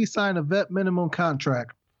basically signed a vet minimum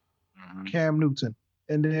contract, Cam Newton.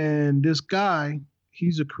 And then this guy,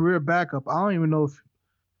 he's a career backup. I don't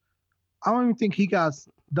even think he got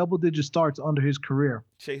double-digit starts under his career.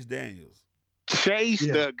 Chase Daniels.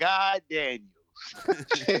 The God Daniels.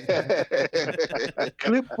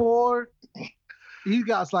 Clipboard. He's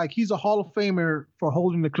a Hall of Famer for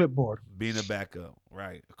holding the clipboard. Being a backup,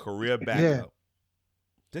 right? A career backup.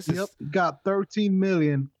 This is got $13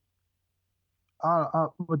 million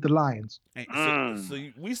with the Lions. So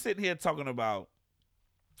we sitting here talking about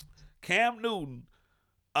Cam Newton,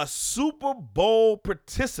 a Super Bowl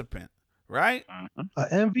participant, right? An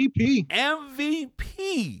MVP.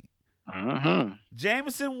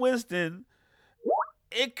 Jameson Winston.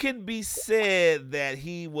 It can be said that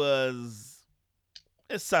he was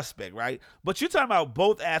a suspect, right? But you're talking about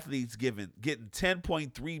both athletes getting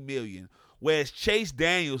 $10.3 million, whereas Chase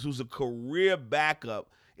Daniels, who's a career backup,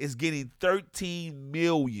 is getting $13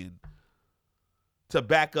 million to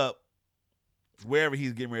back up wherever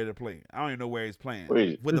he's getting ready to play. I don't even know where he's playing.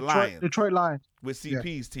 With the Lions. Detroit Lions. With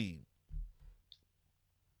CP's team.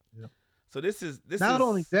 Yeah. So this is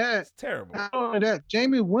only that, it's terrible. Not only that,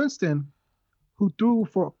 Jameis Winston, who threw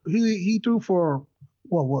for he threw for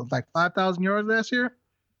like 5,000 yards last year.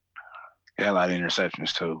 Yeah, a lot of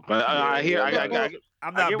interceptions too. But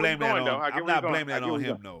I'm not blaming that on. I'm not blaming that on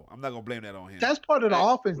him. No, I'm not gonna blame that on him. That's part of the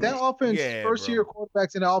offense. That offense, first-year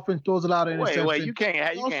quarterbacks in the offense throws a lot of interceptions. Wait, you can't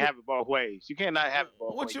have it both ways. You cannot have it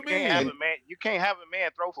both ways. What you mean? You can't have a man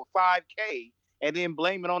throw for 5K and then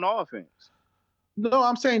blame it on the offense. No,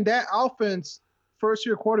 I'm saying that offense,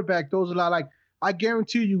 first-year quarterback throws a lot. Like, I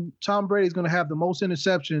guarantee you, Tom Brady's going to have the most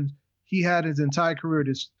interceptions he had his entire career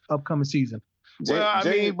this upcoming season.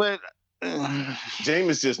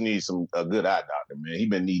 Jameis just needs a good eye doctor, man. He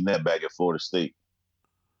been needing that back at Florida State.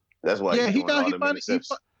 That's why he finally got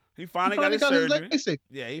his surgery.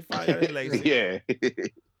 Yeah, he finally got his LASIK. Yeah,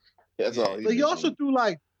 that's all. But he also threw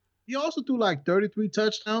like 33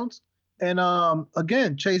 touchdowns, and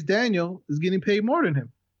again, Chase Daniel is getting paid more than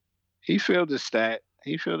him. He filled the stat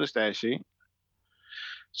sheet.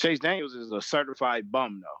 Chase Daniels is a certified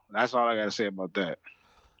bum, though. That's all I got to say about that.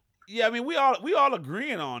 Yeah, I mean, we all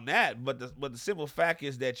agreeing on that, but the simple fact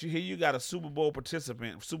is that you got a Super Bowl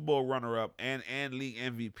participant, Super Bowl runner-up, and league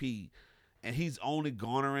MVP, and he's only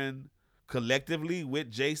garnering collectively with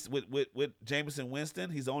Jameson Winston.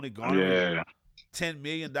 He's only garnering $10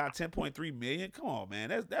 million, $10.3 million. Come on,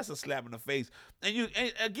 man, that's a slap in the face. And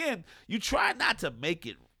again, you try not to make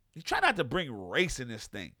it. You try not to bring race in this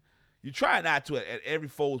thing. You try not to at every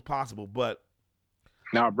fold possible, but.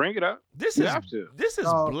 Now bring it up. This is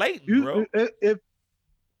blatant, bro. If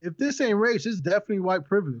this ain't race, it's definitely white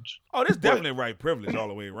privilege. Oh, this definitely white privilege all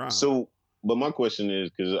the way around. So, but my question is,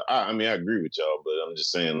 because I mean I agree with y'all, but I'm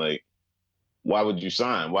just saying, like, why would you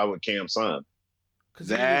sign? Why would Cam sign?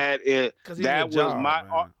 That was my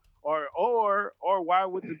or why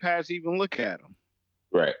would the pass even look at him?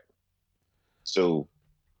 Right. So,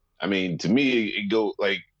 I mean, to me, it go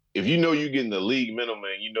like if you know you're getting the league minimum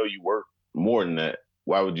and you know you work more than that.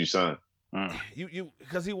 Why would you sign? You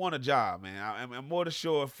because he won a job, man. I'm more than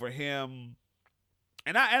sure for him,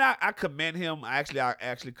 and I commend him. I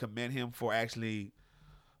actually commend him for actually,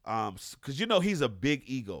 because he's a big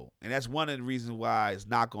ego, and that's one of the reasons why it's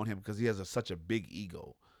knock on him because he has such a big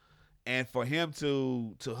ego, and for him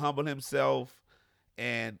to humble himself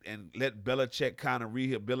and let Belichick kind of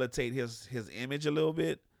rehabilitate his image a little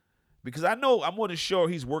bit, because I'm more than sure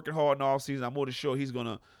he's working hard in the offseason. I'm more than sure he's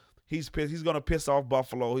gonna piss off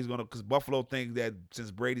Buffalo. Because Buffalo think that since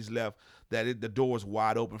Brady's left, that the door is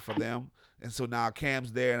wide open for them, and so now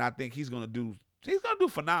Cam's there, and I think he's gonna do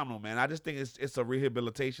phenomenal, man. I just think it's a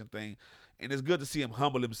rehabilitation thing, and it's good to see him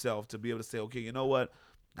humble himself to be able to say, okay, you know what,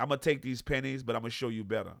 I'm gonna take these pennies, but I'm gonna show you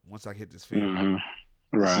better once I hit this field. Mm-hmm.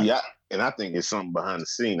 Right. See, I think it's something behind the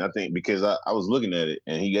scene. I think because I was looking at it,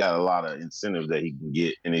 and he got a lot of incentives that he can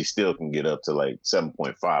get, and he still can get up to like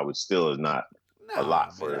 7.5, which still is not a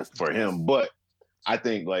lot for him. But I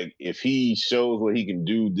think like if he shows what he can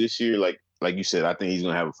do this year, like you said, I think he's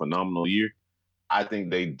gonna have a phenomenal year. I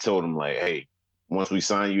think they told him like, hey, once we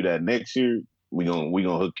sign you that next year, we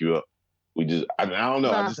gonna hook you up. I don't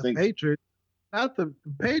know. I just think Patriots. Not the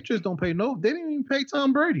Patriots don't pay no. They didn't even pay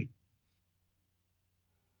Tom Brady.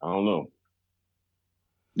 I don't know.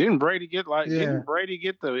 Didn't Brady get Didn't Brady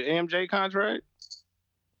get the MJ contract?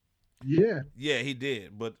 Yeah. Yeah, he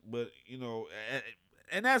did. But you know,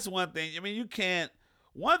 and that's one thing. I mean, you can't.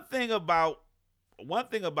 One thing about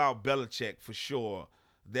Belichick for sure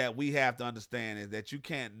that we have to understand is that you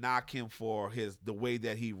can't knock him for the way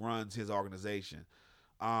that he runs his organization.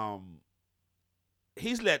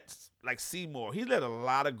 He's let, like Seymour, he's let a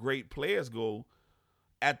lot of great players go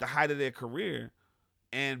at the height of their career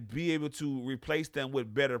and be able to replace them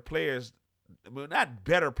with better players. Well, not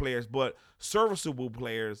better players, but serviceable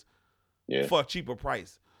players for a cheaper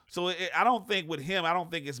price. So I don't think with him, I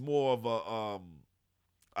don't think it's more of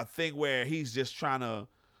a thing where he's just trying to,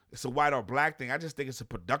 it's a white or black thing. I just think it's a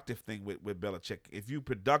productive thing with Belichick. If you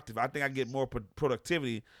productive, I think I get more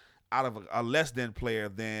productivity out of a less than player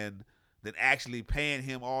than actually paying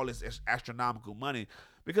him all this astronomical money,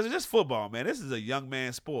 because it's just football, man. This is a young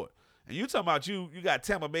man sport. And you talking about you got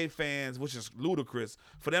Tampa Bay fans, which is ludicrous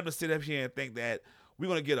for them to sit up here and think that we're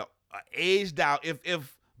going to get a aged out.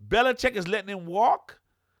 If Belichick is letting him walk,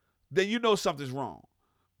 then you know something's wrong.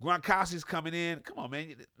 Gronkowski's coming in. Come on,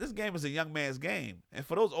 man. This game is a young man's game. And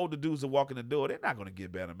for those older dudes that walk in the door, they're not going to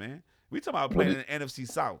get better, man. We talking about playing in the NFC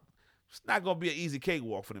South. It's not going to be an easy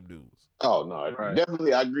cakewalk for them dudes. Oh, no. Right.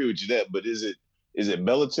 Definitely, I agree with you that. But is it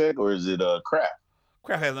Belichick or is it Kraft?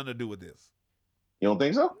 Kraft has nothing to do with this. You don't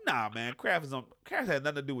think so? Nah, man. Kraft has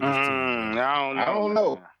nothing to do with this team. I don't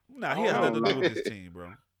know. Nah, he has nothing to do with this team,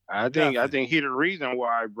 bro. I think he's the reason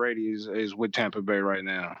why Brady is with Tampa Bay right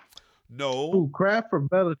now. No. Ooh, Kraft or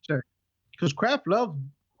Belichick? Because Kraft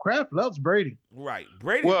loves Brady. Right.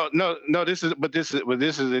 Brady. Well, no, this is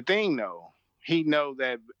the thing though. He know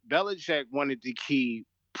that Belichick wanted to keep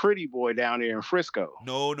Pretty Boy down there in Frisco.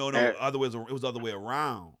 No. It was the other way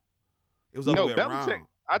around. It was the other way around.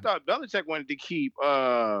 I thought Belichick wanted to keep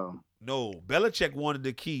No, Belichick wanted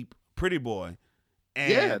to keep Pretty Boy.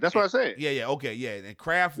 And, that's what I said. Yeah, okay, yeah. And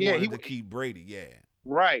Kraft wanted to keep Brady, yeah.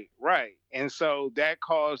 Right. And so that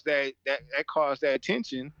caused that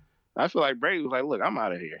tension. I feel like Brady was like, look, I'm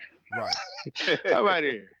out of here. Right. I'm out of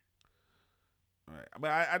here. Right. I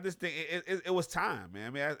mean, I just think it was time, man. I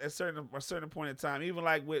mean, at a certain point in time, even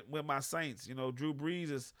like with my Saints, you know, Drew Brees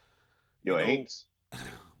is Aints.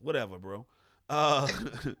 Whatever, bro. With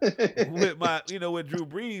Drew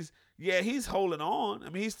Brees, yeah, he's holding on. I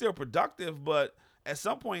mean, he's still productive, but at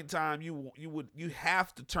some point in time, you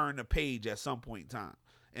have to turn the page at some point in time.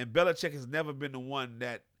 And Belichick has never been the one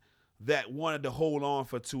that wanted to hold on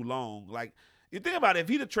for too long. Like, you think about it, if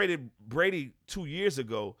he'd have traded Brady 2 years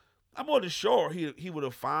ago, I'm more than sure he would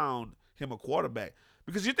have found him a quarterback.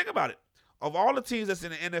 Because you think about it, of all the teams that's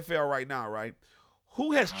in the NFL right now, right,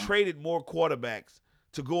 who has traded more quarterbacks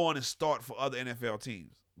to go on and start for other NFL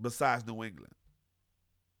teams besides New England?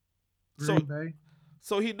 Green Bay.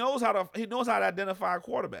 So he knows how to identify a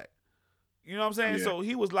quarterback. You know what I'm saying? Yeah. So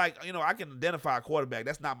he was like, I can identify a quarterback.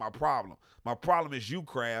 That's not my problem. My problem is you,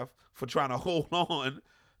 Kraft, for trying to hold on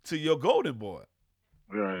to your golden boy.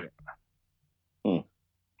 Right.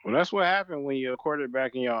 Well, that's what happened when your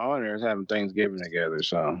quarterback and your owner is having Thanksgiving together.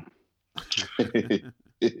 So,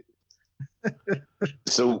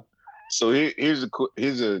 here's a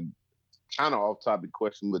kind of off-topic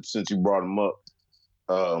question, but since you brought him up,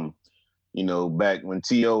 back when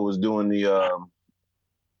T.O. was doing the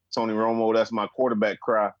Tony Romo, that's my quarterback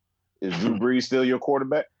cry. Is Drew Brees still your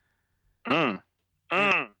quarterback? Hey,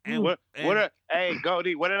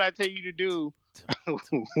 Goldie, what did I tell you to do?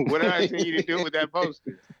 What did I tell you to do with that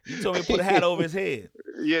poster? You told me to put a hat over his head.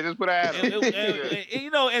 Yeah, just put a hat over.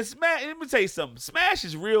 And Smash, let me tell you something. Smash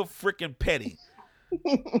is real freaking petty.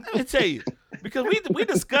 Let me tell you. Because we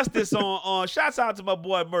discussed this on shouts out to my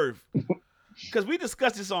boy Murph. Because we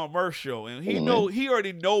discussed this on Murph's show, and he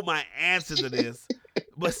already know my answer to this.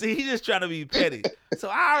 But see, he's just trying to be petty. So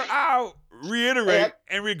I'll reiterate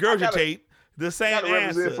and regurgitate the same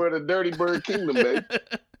answer. For the Dirty Bird Kingdom, baby.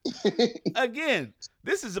 Again,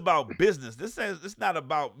 this is about business. It's not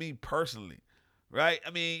about me personally, right?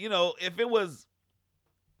 I mean, if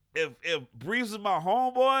Brees was my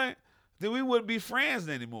homeboy, then we wouldn't be friends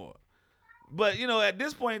anymore. But at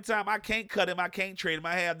this point in time, I can't cut him. I can't trade him.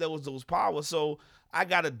 I have those powers, so I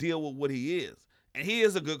got to deal with what he is, and he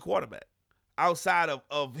is a good quarterback outside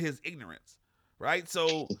of his ignorance, right?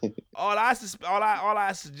 So all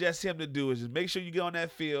I suggest him to do is just make sure you get on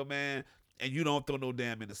that field, man, and you don't throw no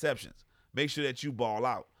damn interceptions. Make sure that you ball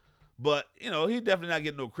out. But he definitely not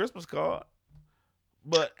getting no Christmas card.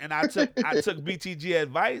 And I took BTG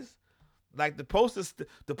advice. Like the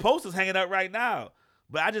poster's hanging up right now,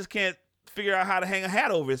 but I just can't figure out how to hang a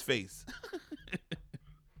hat over his face.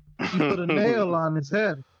 You put a nail on his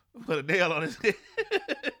head. Put a nail on his head.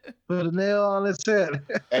 Put a nail on his head.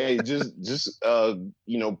 Hey, just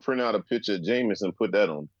print out a picture of Jameis and put that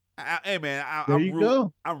on. Hey man, There you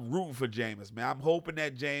go. I'm rooting for Jameis, man. I'm hoping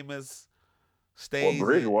that Jameis stays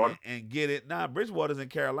Bridgewater. and get it. Nah, Bridgewater's in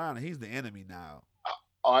Carolina. He's the enemy now.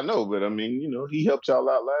 Oh, I know, but I mean, he helped y'all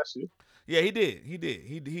out last year. Yeah, he did.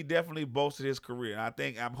 He definitely boasted his career.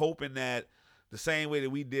 And I'm hoping that the same way that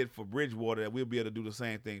we did for Bridgewater, that we'll be able to do the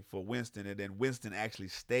same thing for Winston, and then Winston actually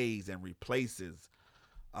stays and replaces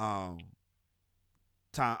Tom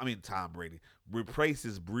Brady,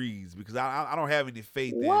 replaces Breeze, because I don't have any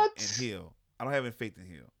faith in Hill. I don't have any faith in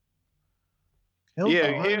Hill.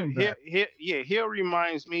 Hill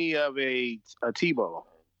reminds me of a Tebow.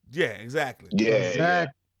 Yeah, exactly. Yeah,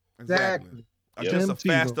 exactly. Just a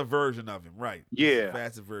faster version of him, right? Yeah,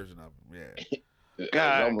 faster version of him. Yeah.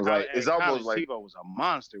 God, it's almost like Tebow was a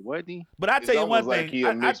monster, wasn't he? But I tell you one thing, he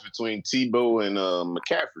a mix between Tebow and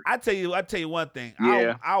McCaffrey. I tell you one thing.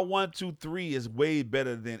 Yeah. Our 1, 2, 3 is way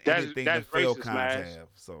better than anything the Falcons have.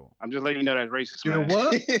 So I'm just letting you know that's racist. You know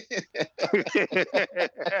what?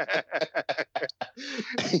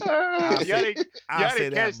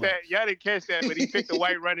 Y'all didn't catch that, but he picked the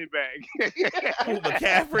white running back. Who,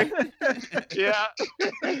 McCaffrey? Yeah.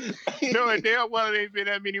 No, and damn well there ain't been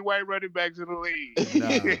that many white running backs in the league.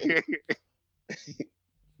 No.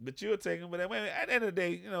 But you'll take him. But at the end of the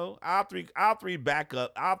day, our three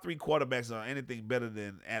quarterbacks are anything better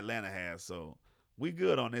than Atlanta has. So we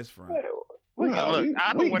good on this front. Look, I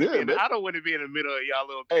don't want to be in the middle of y'all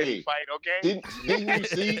little fight, okay?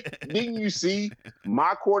 Didn't you see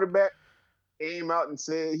my quarterback came out and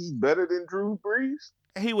said he's better than Drew Brees?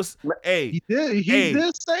 He was. He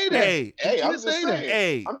did say that. I'm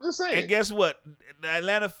just saying. And guess what? The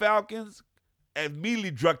Atlanta Falcons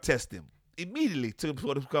immediately drug test him. Immediately took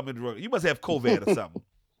him to come in drug. You must have COVID or something,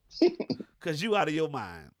 because you out of your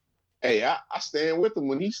mind. Hey, I stand with him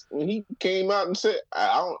when he came out and said,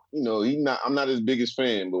 I'm not his biggest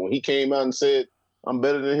fan, but when he came out and said I'm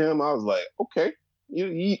better than him, I was like, okay,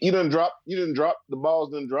 you done drop the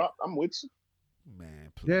balls, done drop. I'm with you,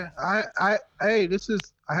 man. Please. Yeah, I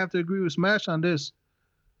have to agree with Smash on this.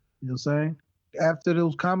 You know what I'm saying? After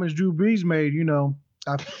those comments Drew Brees made,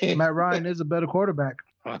 Matt Ryan is a better quarterback.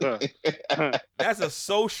 That's a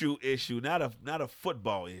social issue, not a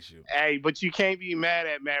football issue. Hey, but you can't be mad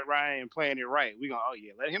at Matt Ryan playing it right. We gonna,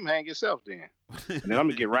 let him hang himself then. And then I'm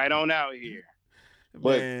gonna get right on out here.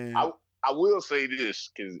 But I will say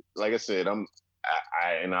this, because like I said,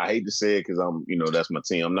 I hate to say it because I'm that's my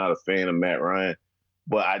team. I'm not a fan of Matt Ryan,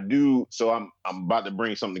 but I do. So I'm about to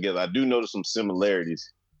bring something together. I do notice some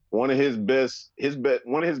similarities. One of his best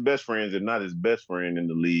friends, if not his best friend in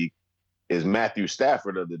the league, is Matthew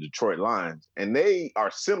Stafford of the Detroit Lions. And they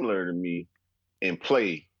are similar to me in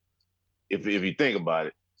play, if you think about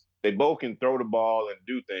it. They both can throw the ball and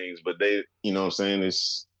do things, but they, you know what I'm saying,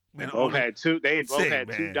 they both had two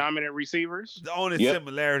dominant receivers. The only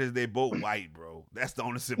similarity is they both white, bro. That's the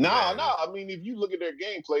only similarity. No. I mean, if you look at their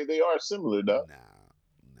gameplay, they are similar, though. Nah.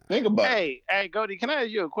 Think about it. Hey, Goldie, can I ask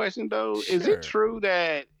you a question, though? Sure. Is it true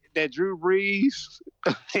that Drew Brees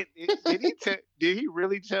did he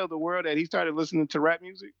really tell the world that he started listening to rap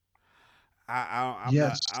music? I'm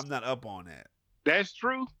not up on that. That's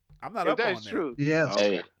true. I'm not up on that. That's true. Yeah.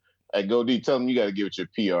 Okay. Hey, Goldie, tell him you got to give it your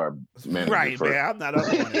PR manager right, first. Man. I'm not up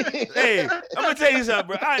on it. Hey, I'm gonna tell you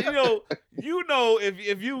something, bro.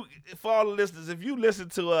 If you for all the listeners, if you listen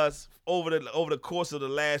to us over the course of the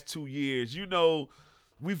last 2 years,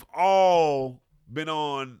 we've all been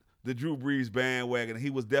on the Drew Brees bandwagon.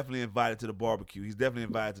 He was definitely invited to the barbecue. He's definitely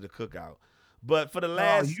invited to the cookout. But for the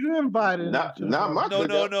last, you invited him. Not my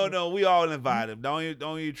cookout. No. We all invited him.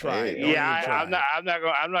 Don't you try it. I'm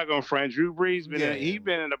not gonna front. Drew Brees he's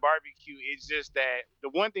been in the barbecue. It's just that the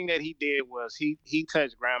one thing that he did was he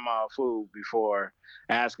touched grandma's food before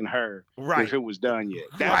asking her if it was done yet.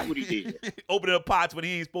 That's what he did. Opening up pots when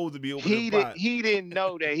he ain't supposed to be opening pots. He didn't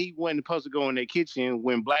know that he wasn't supposed to go in their kitchen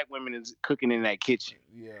when black women is cooking in that kitchen.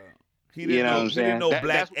 Yeah. He didn't know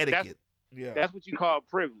black etiquette. Yeah. That's what you call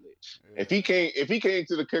privilege. If he came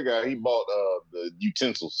to the cookout, he bought the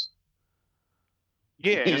utensils.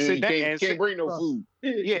 Yeah, and can't bring no food.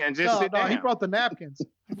 Yeah, and just sit down. He brought the napkins.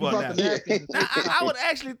 I would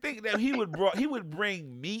actually think that he would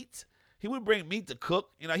bring meat. He would bring meat to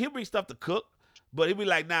cook. He'll bring stuff to cook, but he'd be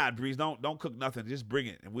like, "Nah, Breeze, don't cook nothing. Just bring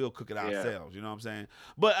it, and we'll cook it ourselves." You know what I'm saying?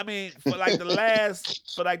 But I mean, for the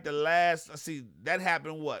last, let's see, that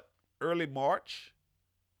happened early March,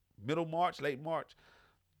 middle March, late March.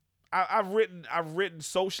 I've written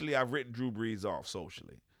socially. I've written Drew Brees off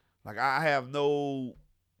socially. Like I have no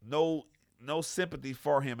sympathy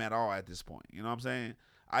for him at all at this point. You know what I'm saying?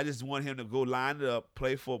 I just want him to go line it up,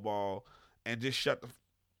 play football, and just shut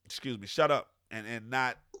up and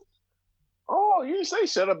not. Oh, you didn't say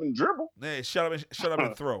shut up and dribble. Yeah, shut up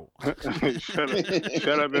and throw.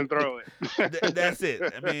 shut up and throw it. That's it.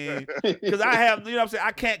 I mean, because I have, you know what I'm saying?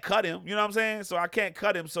 I can't cut him. You know what I'm saying? So I can't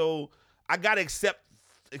cut him. So I got to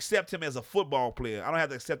accept him as a football player. I don't have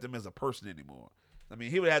to accept him as a person anymore. I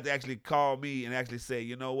mean, he would have to actually call me and actually say,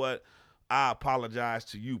 you know what? I apologize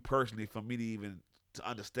to you personally for me to even to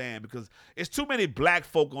understand, because it's too many black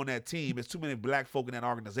folk on that team. It's too many black folk in that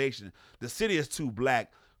organization. The city is too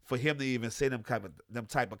black for him to even say them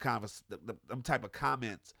type of comments,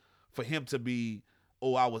 for him to be,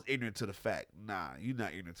 oh, I was ignorant to the fact. Nah, you're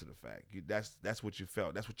not ignorant to the fact. That's what you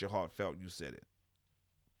felt. That's what your heart felt when you said it.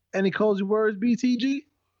 Any closing words, BTG?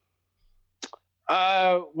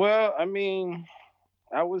 Well, I mean,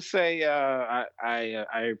 I would say I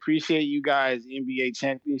appreciate you guys' NBA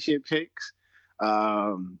championship picks.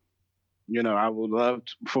 You know, I would love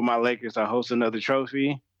for my Lakers to host another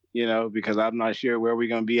trophy, you know, because I'm not sure where we're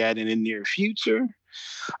going to be at in the near future.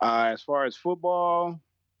 As far as football,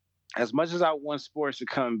 as much as I want sports to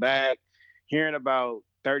come back, hearing about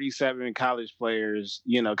 37 college players,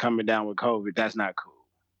 you know, coming down with COVID, that's not cool.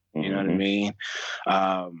 You know what I mean?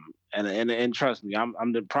 And trust me, I'm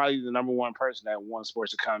probably the number one person that wants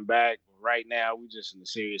sports to come back. Right now, we're just in a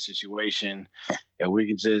serious situation, and we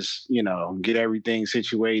can just, you know, get everything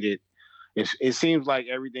situated. It seems like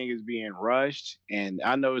everything is being rushed, and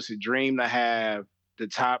I know it's a dream to have the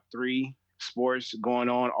top 3 sports going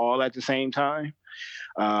on all at the same time.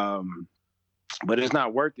 But it's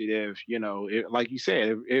not worth it if, you know, like you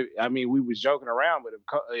said, I mean, we was joking around, but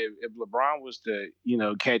if LeBron was to, you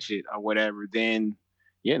know, catch it or whatever, then,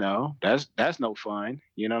 you know, that's no fun.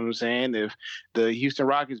 You know what I'm saying? If the Houston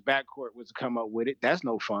Rockets backcourt was to come up with it, that's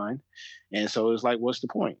no fun. And so it's like, what's the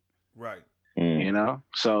point? Right. You know?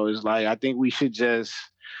 So it's like, I think we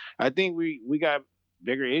got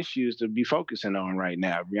bigger issues to be focusing on right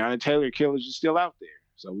now. Breonna Taylor killers are still out there.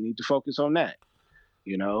 So we need to focus on that.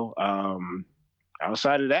 You know?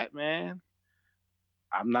 Outside of that, man,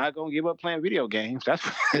 I'm not going to give up playing video games. That's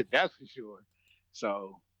for sure.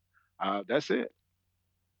 So that's it.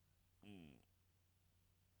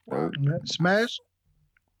 Smash.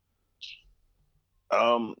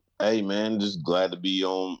 Hey man, just glad to be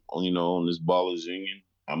on this Ballers Union.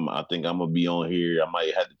 I think I'm gonna be on here. I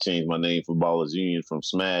might have to change my name for Ballers Union from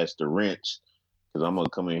Smash to Wrench, because I'm gonna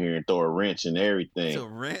come in here and throw a wrench in everything. It's a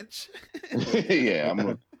wrench? Yeah, I'm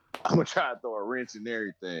gonna try to throw a wrench in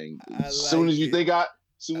everything. As soon as you think I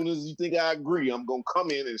agree, I'm gonna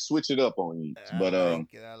come in and switch it up on you.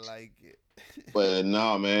 I like it. But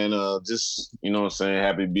nah, man, just, you know what I'm saying,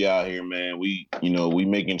 happy to be out here, man. We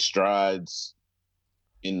making strides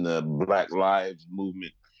in the Black Lives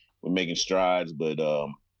movement. We're making strides, but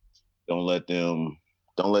don't let them,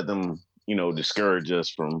 you know, discourage us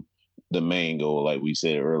from the main goal, like we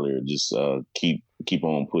said earlier. Just keep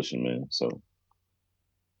on pushing, man. So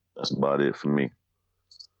that's about it for me.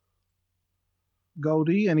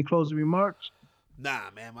 Goldie, any closing remarks?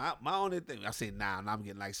 Nah, man. My only thing, I say nah, and I'm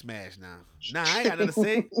getting like smashed now. Nah, I ain't got nothing to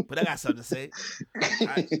say, but I got something to say.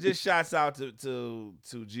 Just shouts out to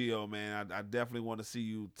Gio, man. I definitely want to see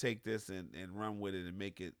you take this and run with it and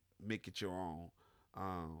make it your own.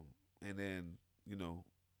 And then, you know,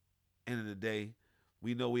 end of the day,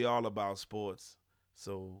 we know we all about sports,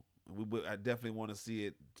 so I definitely want to see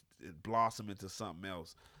it blossom into something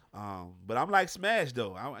else. But I'm like Smash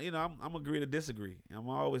though. I'm agree to disagree. I'm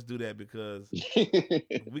gonna always do that because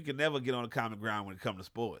we can never get on the common ground when it comes to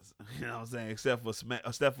sports. You know what I'm saying? Except for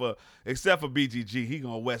BGG, he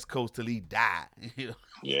going West Coast till he die. You know?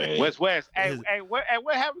 Yeah. West. Hey, what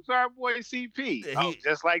happened to our boy CP?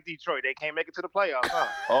 Just like Detroit, they can't make it to the playoffs, huh?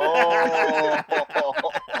 Oh.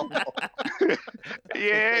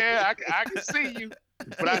 Yeah, I can see you.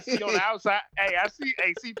 But I see on the outside. Hey, I see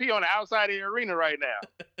CP on the outside of the arena right now.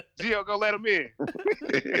 Gio, go let him in.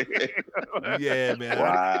 Yeah, man.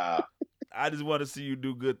 Wow. I just want to see you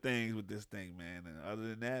do good things with this thing, man. And other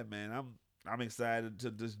than that, man, I'm excited to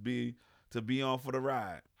just be on for the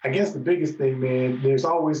ride. I guess the biggest thing, man, there's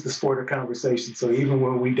always the sport of conversation. So even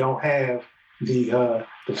when we don't have the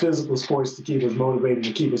physical sports to keep us motivated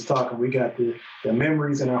and keep us talking, we got the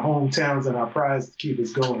memories in our hometowns and our prides to keep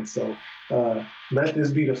us going. So let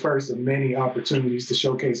this be the first of many opportunities to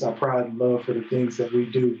showcase our pride and love for the things that we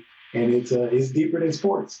do. And it's deeper than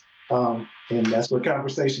sports. And that's where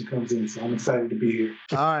conversation comes in. So I'm excited to be here.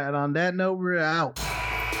 All right. On that note, we're out.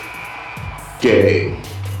 Gay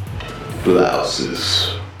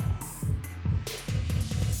blouses.